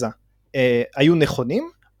ההיפותזה, היו נכונים,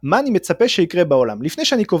 מה אני מצפה שיקרה בעולם, לפני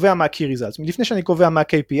שאני קובע מה ה-key results, לפני שאני קובע מה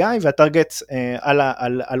ה-KPI והטרגט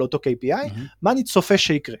על אותו KPI, מה אני צופה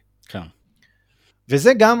שיקרה. כן.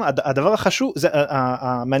 וזה גם הדבר החשוב,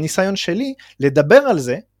 מהניסיון שלי, לדבר על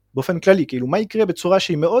זה, באופן כללי, כאילו מה יקרה בצורה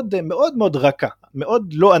שהיא מאוד מאוד מאוד רכה,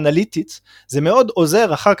 מאוד לא אנליטית, זה מאוד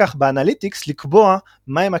עוזר אחר כך באנליטיקס לקבוע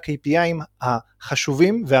מהם ה-KPI'ים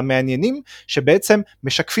החשובים והמעניינים, שבעצם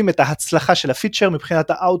משקפים את ההצלחה של הפיצ'ר מבחינת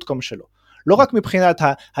האוטקום שלו. לא רק מבחינת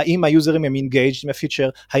האם היוזרים הם engaged עם הפיצ'ר,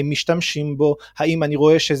 האם משתמשים בו, האם אני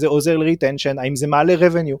רואה שזה עוזר ל-retension, האם זה מעלה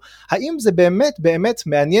revenue, האם זה באמת באמת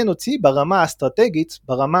מעניין אותי ברמה האסטרטגית,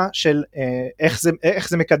 ברמה של איך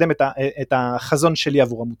זה מקדם את החזון שלי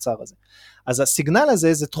עבור המוצר הזה. אז הסיגנל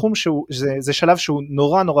הזה זה תחום זה שלב שהוא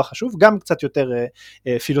נורא נורא חשוב, גם קצת יותר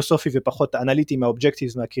פילוסופי ופחות אנליטי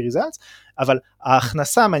מה-objectives מה-key results, אבל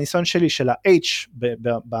ההכנסה מהניסיון שלי של ה-H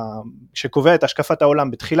שקובע את השקפת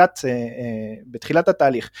העולם בתחילת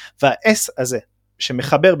התהליך, וה-S הזה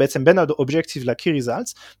שמחבר בעצם בין ה-objectives ל-key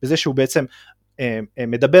results, בזה שהוא בעצם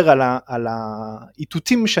מדבר על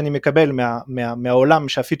האיתותים שאני מקבל מהעולם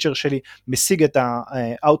שהפיצ'ר שלי משיג את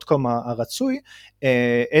האוטקום הרצוי,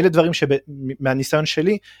 אלה דברים שמהניסיון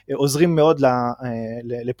שלי עוזרים מאוד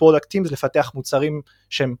לפרודקט טימס לפתח מוצרים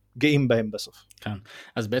שהם גאים בהם בסוף. כן,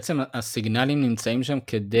 אז בעצם הסיגנלים נמצאים שם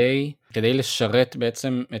כדי לשרת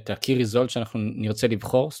בעצם את ה-key result שאנחנו נרצה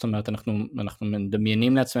לבחור, זאת אומרת אנחנו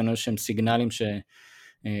מדמיינים לעצמנו שהם סיגנלים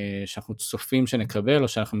שאנחנו צופים שנקבל או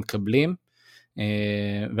שאנחנו מקבלים,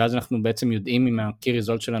 ואז אנחנו בעצם יודעים אם ה-key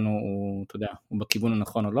result שלנו הוא, אתה יודע, הוא בכיוון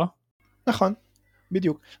הנכון או לא? נכון,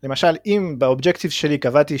 בדיוק. למשל, אם באובג'קטיב שלי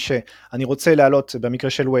קבעתי שאני רוצה להעלות, במקרה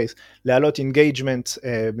של וויז, להעלות engagement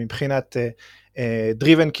מבחינת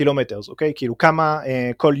driven kilometers, אוקיי? כאילו כמה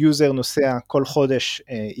כל יוזר נוסע כל חודש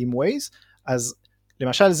עם וויז, אז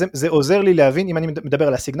למשל זה עוזר לי להבין, אם אני מדבר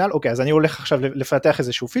על הסיגנל, אוקיי, אז אני הולך עכשיו לפתח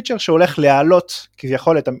איזשהו פיצ'ר שהולך להעלות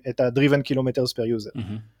כביכול את ה-driven kilometers per user.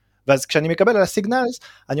 ואז כשאני מקבל על הסיגנלס,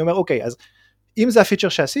 אני אומר, אוקיי, אז אם זה הפיצ'ר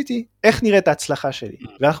שעשיתי, איך נראית ההצלחה שלי?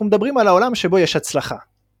 ואנחנו מדברים על העולם שבו יש הצלחה.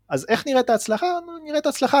 אז איך נראית ההצלחה? נראית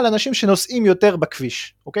ההצלחה על אנשים שנוסעים יותר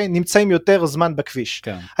בכביש, אוקיי? נמצאים יותר זמן בכביש.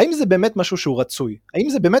 כן. האם זה באמת משהו שהוא רצוי? האם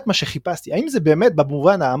זה באמת מה שחיפשתי? האם זה באמת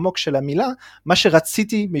במובן העמוק של המילה, מה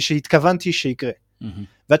שרציתי, שהתכוונתי שיקרה?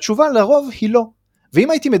 והתשובה לרוב היא לא.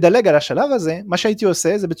 ואם הייתי מדלג על השלב הזה, מה שהייתי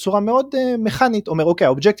עושה זה בצורה מאוד מכנית, אומר אוקיי,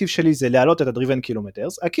 האובג'קטיב שלי זה להעלות את ה-driven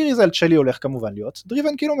kilometers, ה-key result שלי הולך כמובן להיות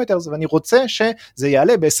driven kilometers, ואני רוצה שזה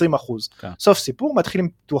יעלה ב-20%. סוף סיפור, מתחילים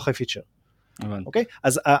פיתוחי פיצ'ר. אוקיי?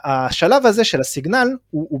 אז השלב הזה של הסיגנל,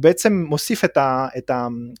 הוא בעצם מוסיף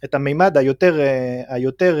את המימד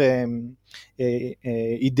היותר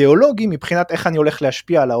אידיאולוגי, מבחינת איך אני הולך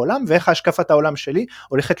להשפיע על העולם, ואיך השקפת העולם שלי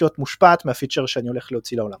הולכת להיות מושפעת מהפיצ'ר שאני הולך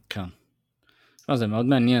להוציא לעולם. כן. לא, זה מאוד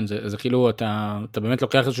מעניין, זה כאילו אתה באמת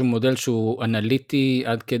לוקח איזשהו מודל שהוא אנליטי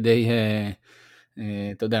עד כדי,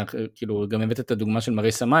 אתה יודע, כאילו גם הבאת את הדוגמה של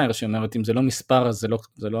מריסה מאייר, שאומרת אם זה לא מספר אז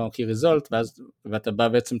זה לא key result, ואתה בא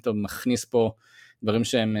בעצם, אתה מכניס פה דברים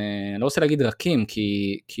שהם, אני לא רוצה להגיד רכים,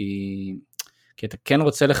 כי כי אתה כן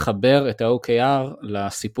רוצה לחבר את ה-OKR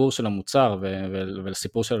לסיפור של המוצר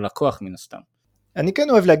ולסיפור של הלקוח מן הסתם. אני כן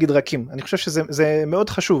אוהב להגיד רכים, אני חושב שזה מאוד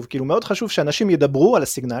חשוב, כאילו מאוד חשוב שאנשים ידברו על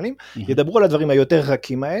הסיגנלים, ידברו על הדברים היותר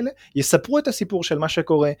רכים האלה, יספרו את הסיפור של מה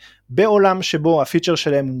שקורה בעולם שבו הפיצ'ר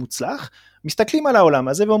שלהם הוא מוצלח, מסתכלים על העולם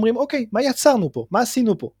הזה ואומרים, אוקיי, מה יצרנו פה? מה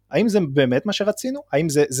עשינו פה? האם זה באמת מה שרצינו?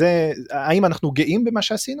 האם אנחנו גאים במה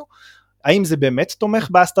שעשינו? האם זה באמת תומך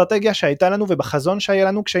באסטרטגיה שהייתה לנו ובחזון שהיה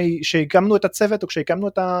לנו כשהקמנו את הצוות או כשהקמנו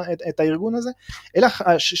את הארגון הזה? אלה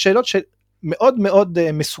שאלות מאוד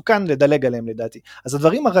מאוד מסוכן לדלג עליהם לדעתי. אז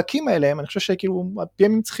הדברים הרכים האלה, אני חושב שכאילו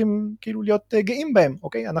הפיימים צריכים כאילו להיות גאים בהם,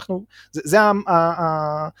 אוקיי? זה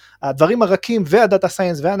הדברים הרכים והדאטה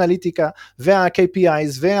סיינס והאנליטיקה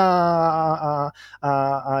וה-KPIs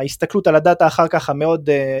וההסתכלות על הדאטה אחר כך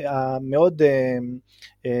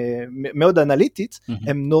מאוד אנליטית,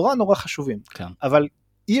 הם נורא נורא חשובים. אבל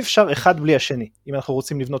אי אפשר אחד בלי השני, אם אנחנו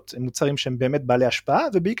רוצים לבנות מוצרים שהם באמת בעלי השפעה,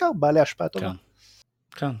 ובעיקר בעלי השפעה טובה.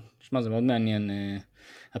 כן. תשמע, זה מאוד מעניין,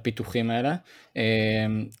 הפיתוחים האלה.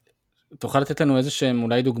 תוכל לתת לנו איזה שהם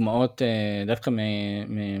אולי דוגמאות, דווקא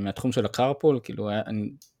מהתחום של הקארפול, כאילו,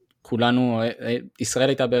 כולנו, ישראל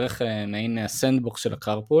הייתה בערך מעין סנדבוקס של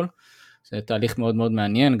הקארפול, זה תהליך מאוד מאוד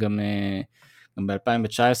מעניין, גם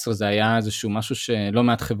ב-2019 זה היה איזשהו משהו שלא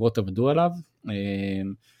מעט חברות עבדו עליו,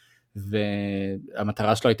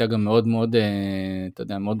 והמטרה שלו הייתה גם מאוד מאוד, אתה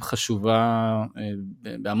יודע, מאוד חשובה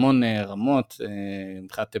בהמון רמות,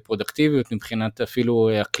 מבחינת פרודקטיביות, מבחינת אפילו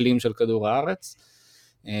אקלים של כדור הארץ,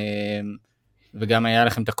 וגם היה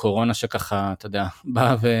לכם את הקורונה שככה, אתה יודע,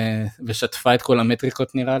 באה ושטפה את כל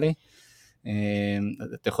המטריקות נראה לי.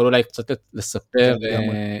 אתה יכול אולי קצת לספר,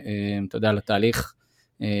 אתה יודע, על התהליך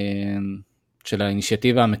של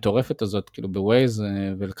האינישיאטיבה המטורפת הזאת, כאילו בוויז,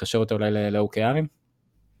 ולקשר אותה אולי ל-OKRים?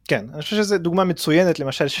 כן, אני חושב שזו דוגמה מצוינת,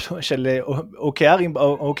 למשל של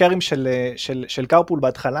OKRים של קארפול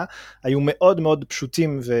בהתחלה, היו מאוד מאוד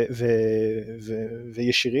פשוטים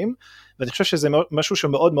וישירים, ואני חושב שזה משהו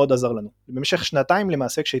שמאוד מאוד עזר לנו. במשך שנתיים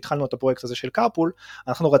למעשה, כשהתחלנו את הפרויקט הזה של קארפול,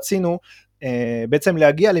 אנחנו רצינו בעצם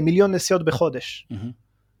להגיע ל1,000,000 נסיעות בחודש.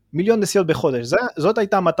 1,000,000 נסיעות בחודש, זאת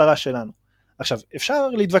הייתה המטרה שלנו. עכשיו, אפשר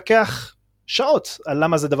להתווכח שעות על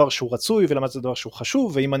למה זה דבר שהוא רצוי ולמה זה דבר שהוא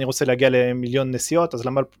חשוב, ואם אני רוצה להגיע ל1,000,000 נסיעות, אז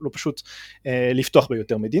למה לא פשוט לפתוח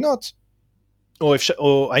ביותר מדינות,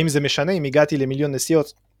 או האם זה משנה אם הגעתי ל1,000,000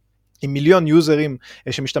 נסיעות, עם 1,000,000 יוזרים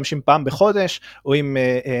שמשתמשים פעם בחודש, או עם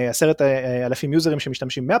 10,000 יוזרים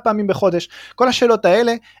שמשתמשים 100 פעמים בחודש. כל השאלות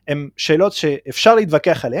האלה הן שאלות שאפשר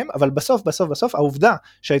להתווכח עליהן, אבל בסוף העובדה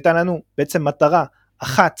שהייתה לנו בעצם מטרה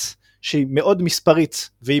אחת, שהיא מאוד מספרית,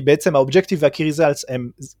 והיא בעצם האובג'קטיב והקי ריזלטס הם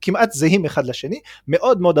כמעט זהים אחד לשני,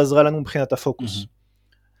 מאוד מאוד עזרה לנו מבחינת הפוקוס.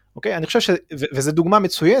 אוקיי? אני חושב וזו דוגמה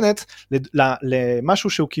מצוינת למשהו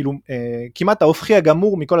שהוא כאילו כמעט ההופכי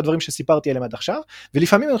הגמור מכל הדברים שסיפרתי עליהם עד עכשיו,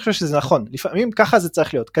 ולפעמים אני חושב שזה נכון, לפעמים ככה זה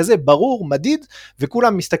צריך להיות, כזה ברור, מדיד,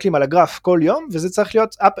 וכולם מסתכלים על הגרף כל יום, וזה צריך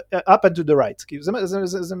להיות up and to the right, כאילו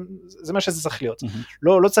זה מה שזה צריך להיות,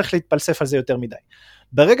 לא צריך להתפלסף על זה יותר מדי.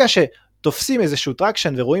 ברגע תופסים איזשהו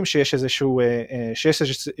טרקשן ורואים שיש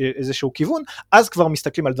איזשהו כיוון, אז כבר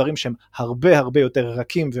מסתכלים על דברים שהם הרבה הרבה יותר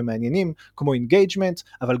רכים ומעניינים, כמו engagement,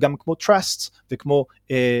 אבל גם כמו trust וכמו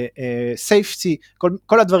safety,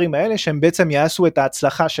 כל הדברים האלה שהם בעצם יעשו את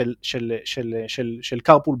ההצלחה של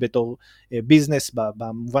קארפול בתור ביזנס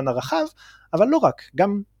במובן הרחב, אבל לא רק,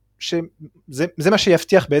 גם שזה מה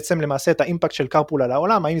שיבטיח בעצם למעשה את האימפקט של קארפול על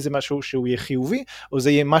העולם, האם זה משהו שהוא יהיה חיובי, או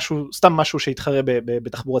זה יהיה סתם משהו שיתחרה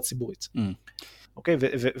בתחבורה ציבורית. אוקיי,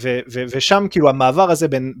 ושם כאילו המעבר הזה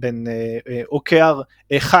בין OKR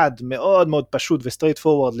אחד מאוד מאוד פשוט וסטרייט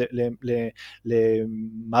פורוורד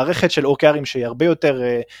למערכת של OKRים שהיא הרבה יותר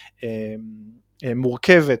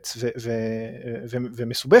מורכבת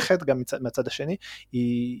ומסובכת גם מהצד השני,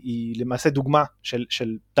 היא למעשה דוגמה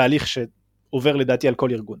של תהליך שעובר לדעתי על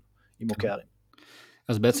כל ארגון עם OKRים.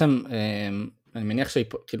 אז בעצם אני מניח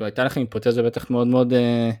שכאילו הייתה לכם היפותזה בטח מאוד מאוד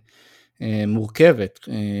מורכבת,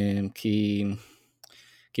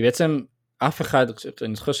 כי בעצם אף אחד,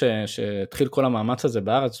 אני זוכר שהתחיל כל המאמץ הזה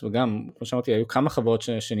בארץ, וגם, כמו שאמרתי, היו כמה חברות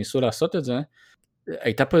שניסו לעשות את זה,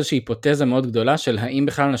 הייתה פה איזושהי היפותזה מאוד גדולה של האם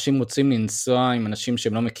בכלל אנשים רוצים לנסוע עם אנשים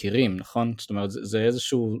שהם לא מכירים, נכון? זאת אומרת, זה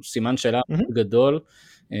איזשהו סימן שאלה גדול,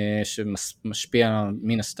 שמשפיע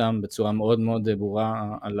מן הסתם בצורה מאוד מאוד ברורה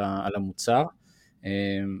על המוצר.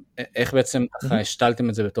 איך בעצם ככה השתלתם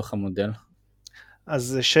את זה בתוך המודל?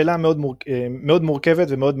 אז שאלה מאוד מורכבת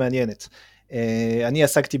ומאוד מעניינת. אני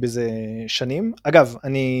עסקתי בזה שנים. אגב,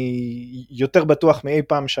 אני יותר בטוח מאי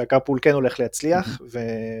פעם שהקרפול כן הולך להצליח,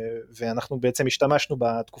 ואנחנו בעצם השתמשנו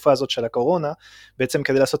בתקופה הזאת של הקורונה, בעצם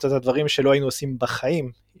כדי לעשות את הדברים שלא היינו עושים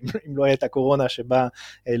בחיים, אם לא הייתה קורונה שבאה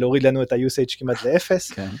להוריד לנו את ה-usage כמעט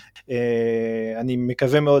לאפס. אני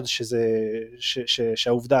מקווה מאוד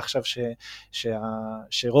שהעובדה עכשיו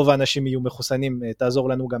שרוב האנשים יהיו מחוסנים, תעזור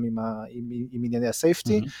לנו גם עם ענייני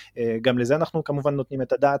הסייפטי. גם לזה אנחנו כמובן נותנים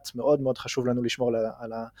את הדעת, מאוד מאוד חשוב לנו לשמור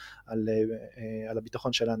על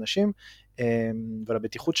הביטחון של האנשים ועל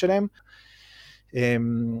הבטיחות שלהם.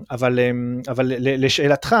 אבל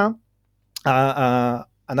לשאלתך,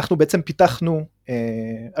 אנחנו בעצם פיתחנו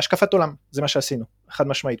השקפת עולם, זה מה שעשינו, חד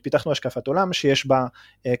משמעית, פיתחנו השקפת עולם שיש בה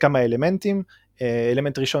כמה אלמנטים.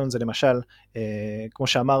 אלמנט ראשון זה למשל, כמו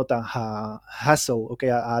שאמרת, ההסל,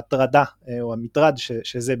 אוקיי, ההטרדה או המטרד,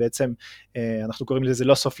 שזה בעצם, אנחנו קוראים לזה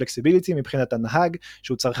loss of flexibility מבחינת הנהג,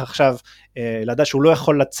 שהוא צריך עכשיו לדעת שהוא לא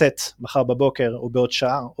יכול לצאת מחר בבוקר או בעוד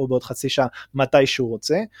שעה או בעוד חצי שעה מתי שהוא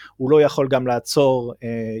רוצה, הוא לא יכול גם לעצור,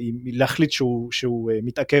 להחליט שהוא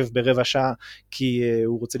מתעכב ברבע שעה כי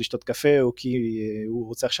הוא רוצה לשתות קפה או כי הוא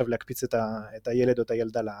רוצה עכשיו להקפיץ את הילד או את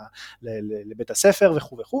הילדה לבית הספר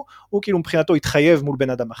וכו' וכו', הוא כאילו מבחינתו התחייב מול בן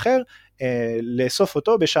אדם אחר, לאסוף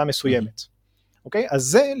אותו בשעה מסוימת. אוקיי? אז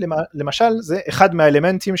זה, למשל, זה אחד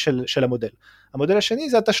מהאלמנטים של המודל. המודל השני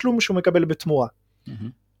זה התשלום שהוא מקבל בתמורה.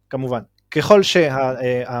 כמובן. ככל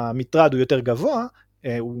שהמטרד הוא יותר גבוה,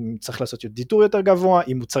 הוא צריך לעשות דיטור יותר גבוה,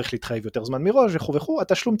 אם הוא צריך להתחייב יותר זמן מראש וכו' וכו',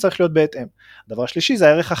 התשלום צריך להיות בהתאם. הדבר השלישי זה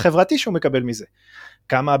הערך החברתי שהוא מקבל מזה.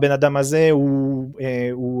 כמה הבן אדם הזה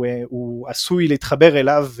הוא עשוי להתחבר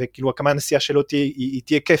אליו, וכאילו כמה הנסיעה שלו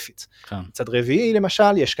תהיה כיפית. מצד רביעי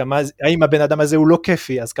למשל, יש כמה, האם הבן אדם הזה הוא לא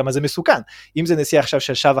כיפי, אז כמה זה מסוכן. אם זה נסיעה עכשיו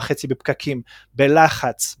של שעה וחצי בפקקים,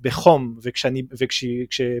 בלחץ, בחום,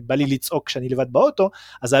 וכשבא לי לצעוק כשאני לבד באוטו,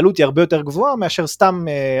 אז העלות היא הרבה יותר גבוהה, מאשר סתם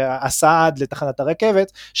הסעה עד לתחנת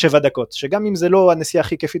הרכבת, 7 דקות, שגם אם זה לא הנסיעה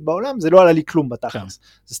הכי כיפית בעולם, זה לא עלה לי כלום בתכלס.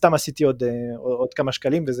 זה סתם עשיתי עוד כמה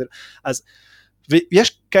שקלים, אז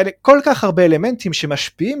ויש כאלה, כל כך הרבה אלמנטים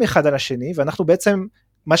שמשפיעים אחד על השני, ואנחנו בעצם,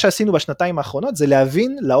 מה שעשינו בשנתיים האחרונות, זה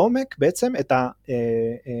להבין לעומק בעצם את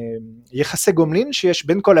היחסי גומלין שיש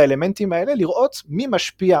בין כל האלמנטים האלה, לראות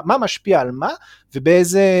מה משפיע על מה,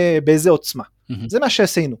 ובאיזה עוצמה. זה מה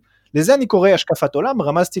שעשינו. לזה אני קורא השקפת עולם,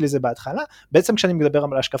 רמזתי לזה בהתחלה, בעצם כשאני מדבר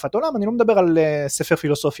על השקפת עולם, אני לא מדבר על ספר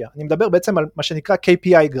פילוסופיה, אני מדבר בעצם על מה שנקרא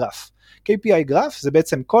KPI גרף. KPI גרף זה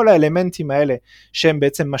בעצם כל האלמנטים האלה, שהם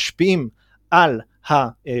בעצם משפיעים על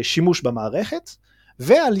השימוש במערכת,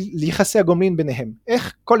 ועל יחסי הגומלין ביניהם,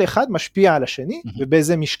 איך כל אחד משפיע על השני,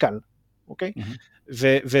 ובאיזה משקל, אוקיי?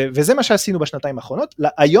 וזה מה שעשינו בשנתיים האחרונות.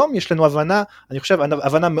 היום יש לנו הבנה, אני חושב,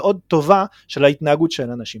 הבנה מאוד טובה של ההתנהגות של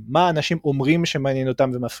אנשים, מה אנשים אומרים שמעניין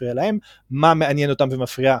אותם ומפריע להם, מה מעניין אותם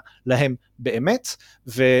ומפריע להם באמת,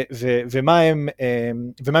 ומה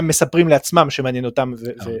הם מספרים לעצמם שמעניין אותם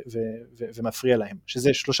ומפריע להם,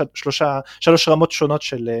 שזה שלוש רמות שונות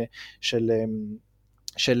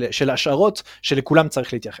של השערות שלכולם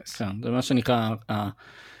צריך להתייחס. כן, זה מה שנקרא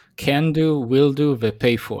can do, will do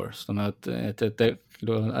ו-pay for, זאת אומרת,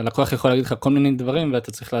 כאילו, הלקוח יכול להגיד לך כל מיני דברים,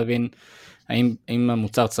 ואתה צריך להבין האם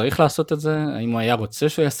המוצר צריך לעשות את זה, האם הוא היה רוצה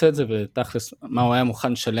שהוא יעשה את זה, ותכלס, מה הוא היה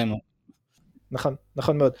מוכן לשלם. נכון,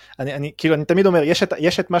 נכון מאוד. אני תמיד אומר,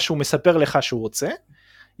 יש את מה שהוא מספר לך שהוא רוצה,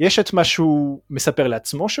 יש את מה שהוא מספר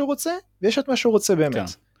לעצמו שהוא רוצה, ויש את מה שהוא רוצה באמת. כן.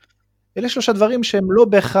 אלה 3 דברים שהם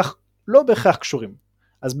לא בהכרח קשורים.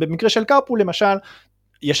 אז במקרה של קרפול, למשל,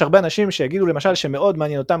 יש הרבה אנשים שיגידו למשל שמאוד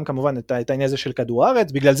מעניין אותם כמובן את העניין הזה של כדור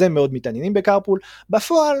הארץ, בגלל זה הם מאוד מתעניינים בקרפול.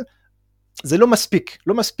 בפועל זה לא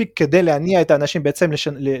מספיק כדי להניע את האנשים בעצם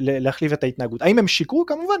להחליף את ההתנהגות. האם הם שיקרו?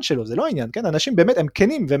 כמובן שלא, זה לא העניין, כן? אנשים באמת הם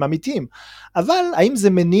כנים והם אמיתיים, אבל האם זה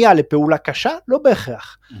מניע לפעולה קשה? לא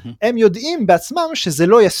בהכרח. הם יודעים בעצמם שזה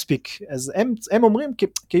לא יספיק, אז הם אומרים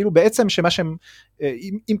כאילו בעצם שמה שהם,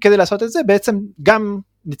 אם כדי לעשות את זה, בעצם גם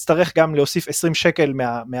נצטרך גם להוסיף 20 שקל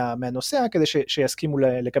מהנוסע, כדי שיסכימו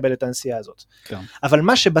לקבל את הנסיעה הזאת. כן. אבל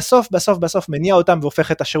מה שבסוף, בסוף מניע אותם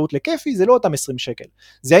והופך את השירות לכיפי, זה לא אותם 20 שקל.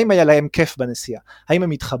 זה האם היה להם כיף בנסיעה, האם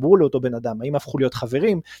הם התחברו לאותו בן אדם, האם הפכו להיות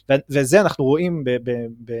חברים, וזה אנחנו רואים,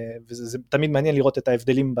 וזה תמיד מעניין לראות את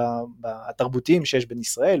ההבדלים התרבותיים שיש בין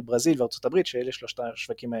ישראל, ברזיל וארצות הברית, שאלה 3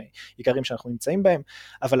 השווקים העיקריים שאנחנו נמצאים בהם,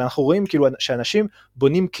 אבל אנחנו רואים כאילו שאנשים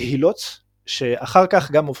בונים קהילות, שאחר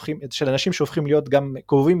כך גם הופכים, של אנשים שהופכים להיות גם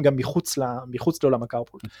קרובים גם מחוץ לעולם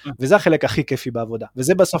הקרפול, וזה החלק הכי כיפי בעבודה,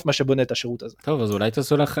 וזה בסוף מה שבונה את השירות הזה. טוב, אז אולי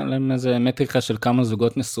תעשו לכם איזה מטריקה של כמה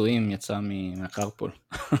זוגות נשואים יצא מהקרפול.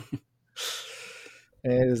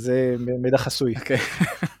 זה מידע חסוי.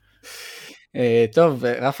 טוב,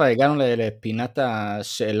 רפה, הגענו לפינת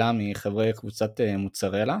השאלה מחברי קבוצת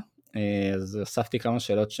מוצרלה, אז אספתי כמה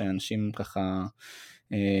שאלות שאנשים ככה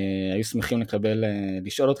היו שמחים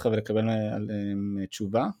לשאול אותך ולקבל עליהם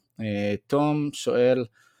תשובה. תום שואל,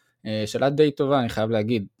 שאלה די טובה, אני חייב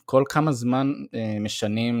להגיד, כל כמה זמן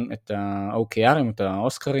משנים את ה-OKRים, את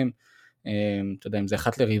האוסקרים, אתה יודע, אם זה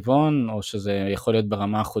אחת לרבעון, או שזה יכול להיות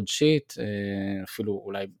ברמה החודשית, אפילו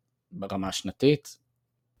אולי ברמה השנתית?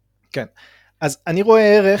 כן, אז אני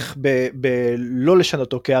רואה ערך בלא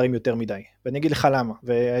לשנות OKRים יותר מדי, ואני אגיד לך למה,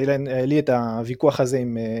 והיה לי את הוויכוח הזה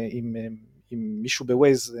עם מישהו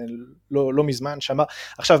בוויז לא מזמן, שאמר,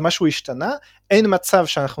 עכשיו משהו השתנה, אין מצב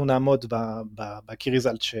שאנחנו נעמוד בקי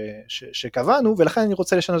ריזלט שקבענו, ולכן אני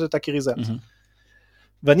רוצה לשנות את הקי ריזלט.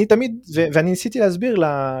 ואני ניסיתי להסביר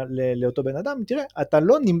לאותו בן אדם, תראה, אתה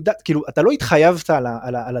לא נמדד, כאילו, אתה לא התחייבת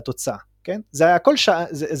על התוצאה, כן?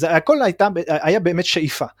 זה הכל היה באמת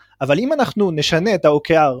שאיפה, אבל אם אנחנו נשנה את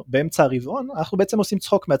ה-OKR באמצע הרבעון, אנחנו בעצם עושים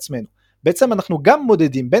צחוק מעצמנו. בעצם אנחנו גם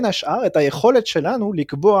מודדים בין השאר את היכולת שלנו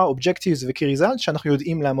לקבוע objectives ו-key results שאנחנו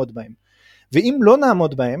יודעים לעמוד בהם. ואם לא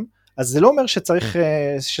נעמוד בהם, אז זה לא אומר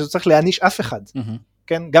שצריך להעניש אף אחד.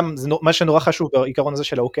 כן? גם מה שנורא חשוב בעיקרון הזה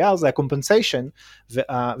של ה-OKR, זה ה-compensation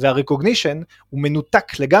וה-recognition, הוא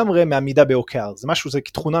מנותק לגמרי מהמידה ב-OKR. זה משהו, זה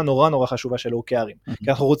תכונה נורא חשובה של OKRים. כי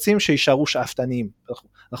אנחנו רוצים שישארו שאפתניים.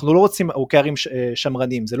 אנחנו לא רוצים OKRים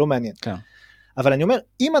שמרניים, זה לא מעניין. כן. אבל אני אומר,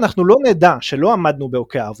 אם אנחנו לא נדע שלא עמדנו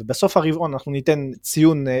ב-OKR, ובסוף הרבעון אנחנו ניתן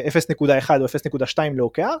ציון 0.1 או 0.2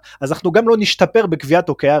 ל-OKR, אז אנחנו גם לא נשתפר בקביעת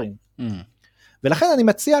OKRים. ולכן אני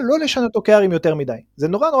מציע לא לשנות OKRים יותר מדי. זה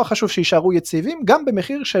נורא חשוב שישארו יציבים, גם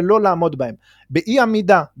במחיר של לא לעמוד בהם. באי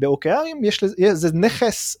עמידה ב-OKRים, זה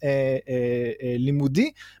נכס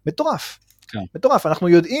לימודי מטורף. מטורף, אנחנו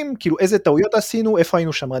יודעים כאילו איזה טעויות עשינו, איפה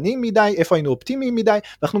היינו שמרניים מדי, איפה היינו אופטימיים מדי,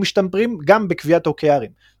 ואנחנו משתמפרים גם בקביעת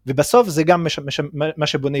OKRים, ובסוף זה גם מה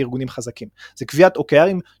שבונה ארגונים חזקים, זה קביעת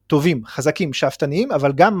OKRים טובים, חזקים, שאפתניים,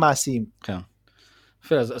 אבל גם מעשיים. כן,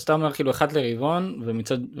 אז אתה אומר כאילו אחד לרבעון,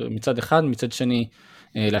 ומצד אחד, מצד שני,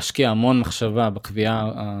 להשקיע המון מחשבה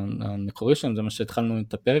בקביעה המקורית שלהם, זה מה שהתחלנו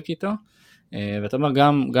את הפרק איתו, ואתה אומר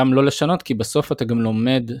גם לא לשנות, כי בסוף אתה גם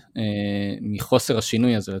לומד מחוסר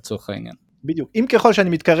השינוי הזה לצורך העניין. בדיוק, אם ככל שאני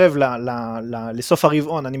מתקרב לסוף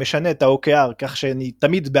הרבעון, אני משנה את ה-OKR, כך שאני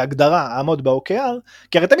תמיד בהגדרה אעמוד ב-OKR,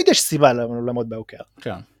 כי הרי תמיד יש סיבה לעמוד ב-OKR.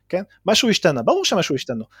 כן. כן? משהו השתנה, ברור שמשהו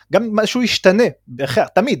השתנה, גם משהו ישתנה,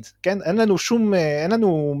 תמיד, כן? אין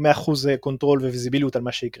לנו 100% קונטרול וויזיביליות על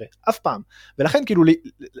מה שיקרה, אף פעם, ולכן כאילו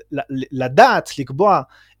לדעת, לקבוע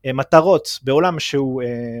מטרות בעולם שהוא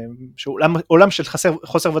עולם של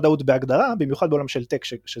חוסר ודאות בהגדרה, במיוחד בעולם של טק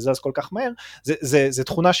שזז כל כך מהר, זה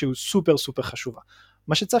תכונה שהיא סופר חשובה.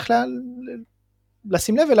 מה שצריך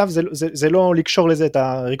לשים לב אליו, זה לא לקשור לזה את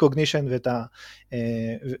ה-recognition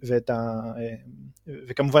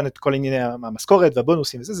וכמובן את כל ענייני המשכורת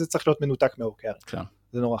והבונוסים, זה צריך להיות מנותק מה-OKR.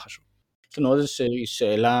 זה נורא חשוב. יש לנו עוד איזושהי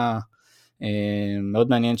שאלה מאוד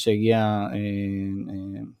מעניינת שהגיעה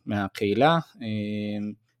מהקהילה,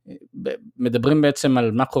 מדברים בעצם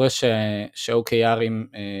על מה קורה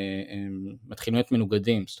ש-OKRים מתחילים להיות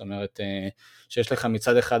מנוגדים, זאת אומרת שיש לך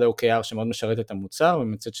מצד אחד OKR שמאוד משרת את המוצר,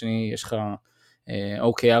 ומצד שני יש לך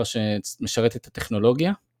OKR שמשרת את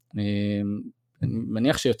הטכנולוגיה. אני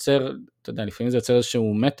מניח שיוצר, אתה יודע, לפעמים זה יוצר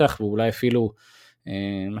איזשהו מתח, ואולי אפילו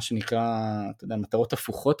מה שנקרא, אתה יודע, מטרות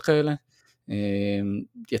הפוכות כאלה.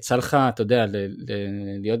 יצא לך, אתה יודע,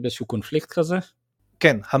 להיות באיזשהו קונפליקט כזה?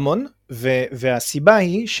 כן, המון, והסיבה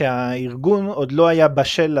היא שהארגון עוד לא היה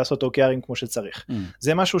בשל לעשות OKRים כמו שצריך.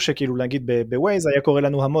 זה משהו שכאילו להגיד בוויז היה קורה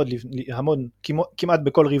לנו המון, כמעט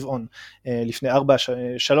בכל רבעון לפני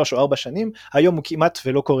 3 או 4 שנים, היום הוא כמעט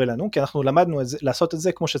ולא קורה לנו, כי אנחנו למדנו לעשות את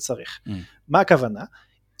זה כמו שצריך. מה הכוונה?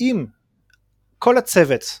 אם כל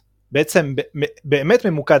הצוות בעצם באמת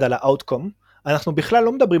ממוקד על ה-outcome, אנחנו בכלל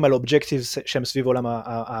לא מדברים על אובג'קטיבס שהם סביב עולם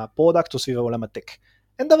הפרודקט או סביב עולם הטק.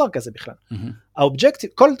 אין דבר כזה בכלל. האובג'קטיב,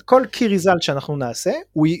 כל key result שאנחנו נעשה,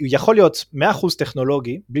 הוא יכול להיות 100%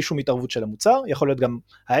 טכנולוגי, בלי שום התערבות של המוצר, יכול להיות גם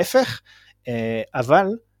ההפך, אבל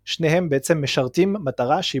שניהם בעצם משרתים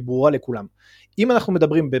מטרה שהיא ברורה לכולם. אם אנחנו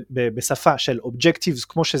מדברים בשפה של objectives,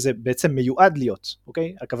 כמו שזה בעצם מיועד להיות,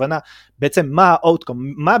 אוקיי? הכוונה, בעצם מה ה-outcome,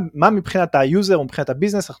 מה מבחינת ה-user או מבחינת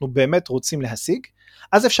הביזנס, אנחנו באמת רוצים להשיג,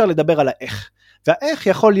 אז אפשר לדבר על האיך. והאיך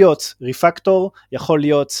יכול להיות ריפקטור, יכול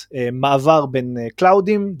להיות מעבר בין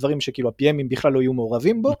קלאודים, דברים שכאילו ה-PMים בכלל לא יהיו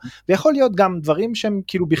מעורבים בו, ויכול להיות גם דברים שהם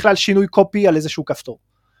כאילו בכלל שינוי קופי על איזשהו כפתור.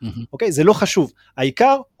 אוקיי? זה לא חשוב.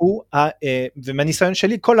 העיקר הוא, ומהניסיון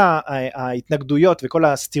שלי, כל ההתנגדויות וכל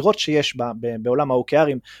הסתירות שיש בעולם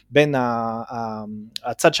ה-OKRים, בין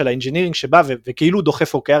הצד של האנג'ינירינג שבא וכאילו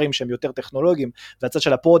דוחף OKRים שהם יותר טכנולוגיים, והצד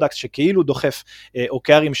של הפרודקט שכאילו דוחף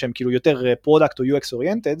OKRים שהם כאילו יותר פרודקט או UX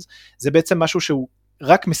אוריינטד, זה בעצם משהו שהוא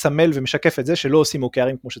רק מסמל ומשקף את זה שלא עושים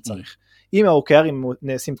OKRים כמו שצריך. אם ה-OKRים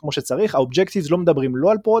נעשים כמו שצריך, ה-Objectives לא מדברים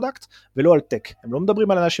לא על פרודקט ולא על טק, הם לא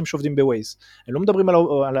מדברים על אנשים שעובדים בוויז, הם לא מדברים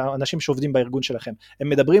על אנשים שעובדים בארגון שלכם, הם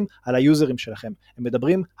מדברים על היוזרים שלכם, הם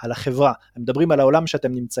מדברים על החברה, הם מדברים על העולם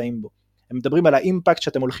שאתם נמצאים בו, הם מדברים על האימפקט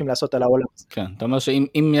שאתם הולכים לעשות על העולם. כן, אתה אומר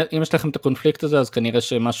שאם יש לכם את הקונפליקט הזה, אז כנראה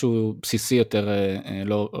שמשהו בסיסי יותר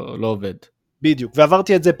לא עובד. בדיוק,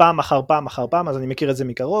 ועברתי את זה פעם אחר פעם אחר פעם, אז אני מכיר את זה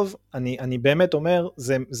מקרוב, אני באמת אומר,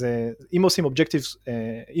 אם עושים objectives,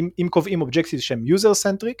 אם קובעים objectives שהם user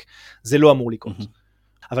centric, זה לא אמור לקרות.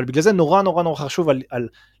 אבל בגלל זה נורא נורא נורא חשוב על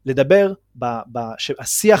לדבר,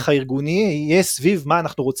 שהשיח הארגוני יהיה סביב מה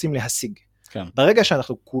אנחנו רוצים להשיג. כן. ברגע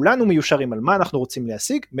שאנחנו כולנו מיושרים על מה אנחנו רוצים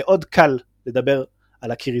להשיג, מאוד קל לדבר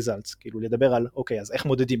על ה-key results, כאילו לדבר על, אוקיי, אז איך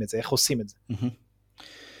מודדים את זה, איך עושים את זה.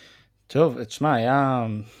 טוב, תשמע,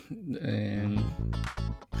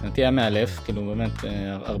 מבחינתי היה מאלף, כאילו באמת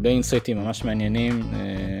הרבה אינסייטים ממש מעניינים,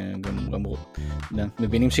 גם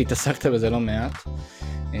מבינים שהתעסקת בזה לא מעט,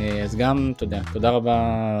 אז גם, תודה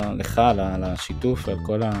רבה לך על השיתוף ועל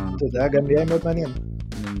כל תודה, גם לי היה מאוד מעניין.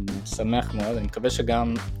 אני שמח מאוד, אני מקווה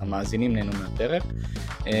שגם המאזינים נהנו מהפרק.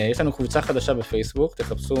 יש לנו קבוצה חדשה בפייסבוק,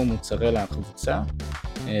 תחפשו מוצרי לקבוצה,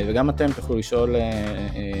 וגם אתם תוכלו לשאול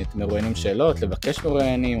את מרואיינים שאלות, לבקש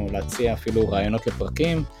מרואיינים או להציע אפילו רעיונות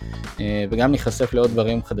לפרקים, וגם נחשף לעוד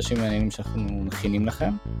דברים חדשים מעניינים שאנחנו מכינים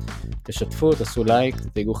לכם. תשתפו, תעשו לייק,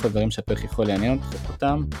 תתייגו חברים שהפרק יכול לעניין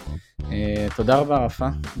אותם. תודה רבה רפה,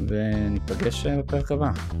 וניפגש בפרק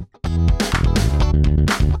הבא.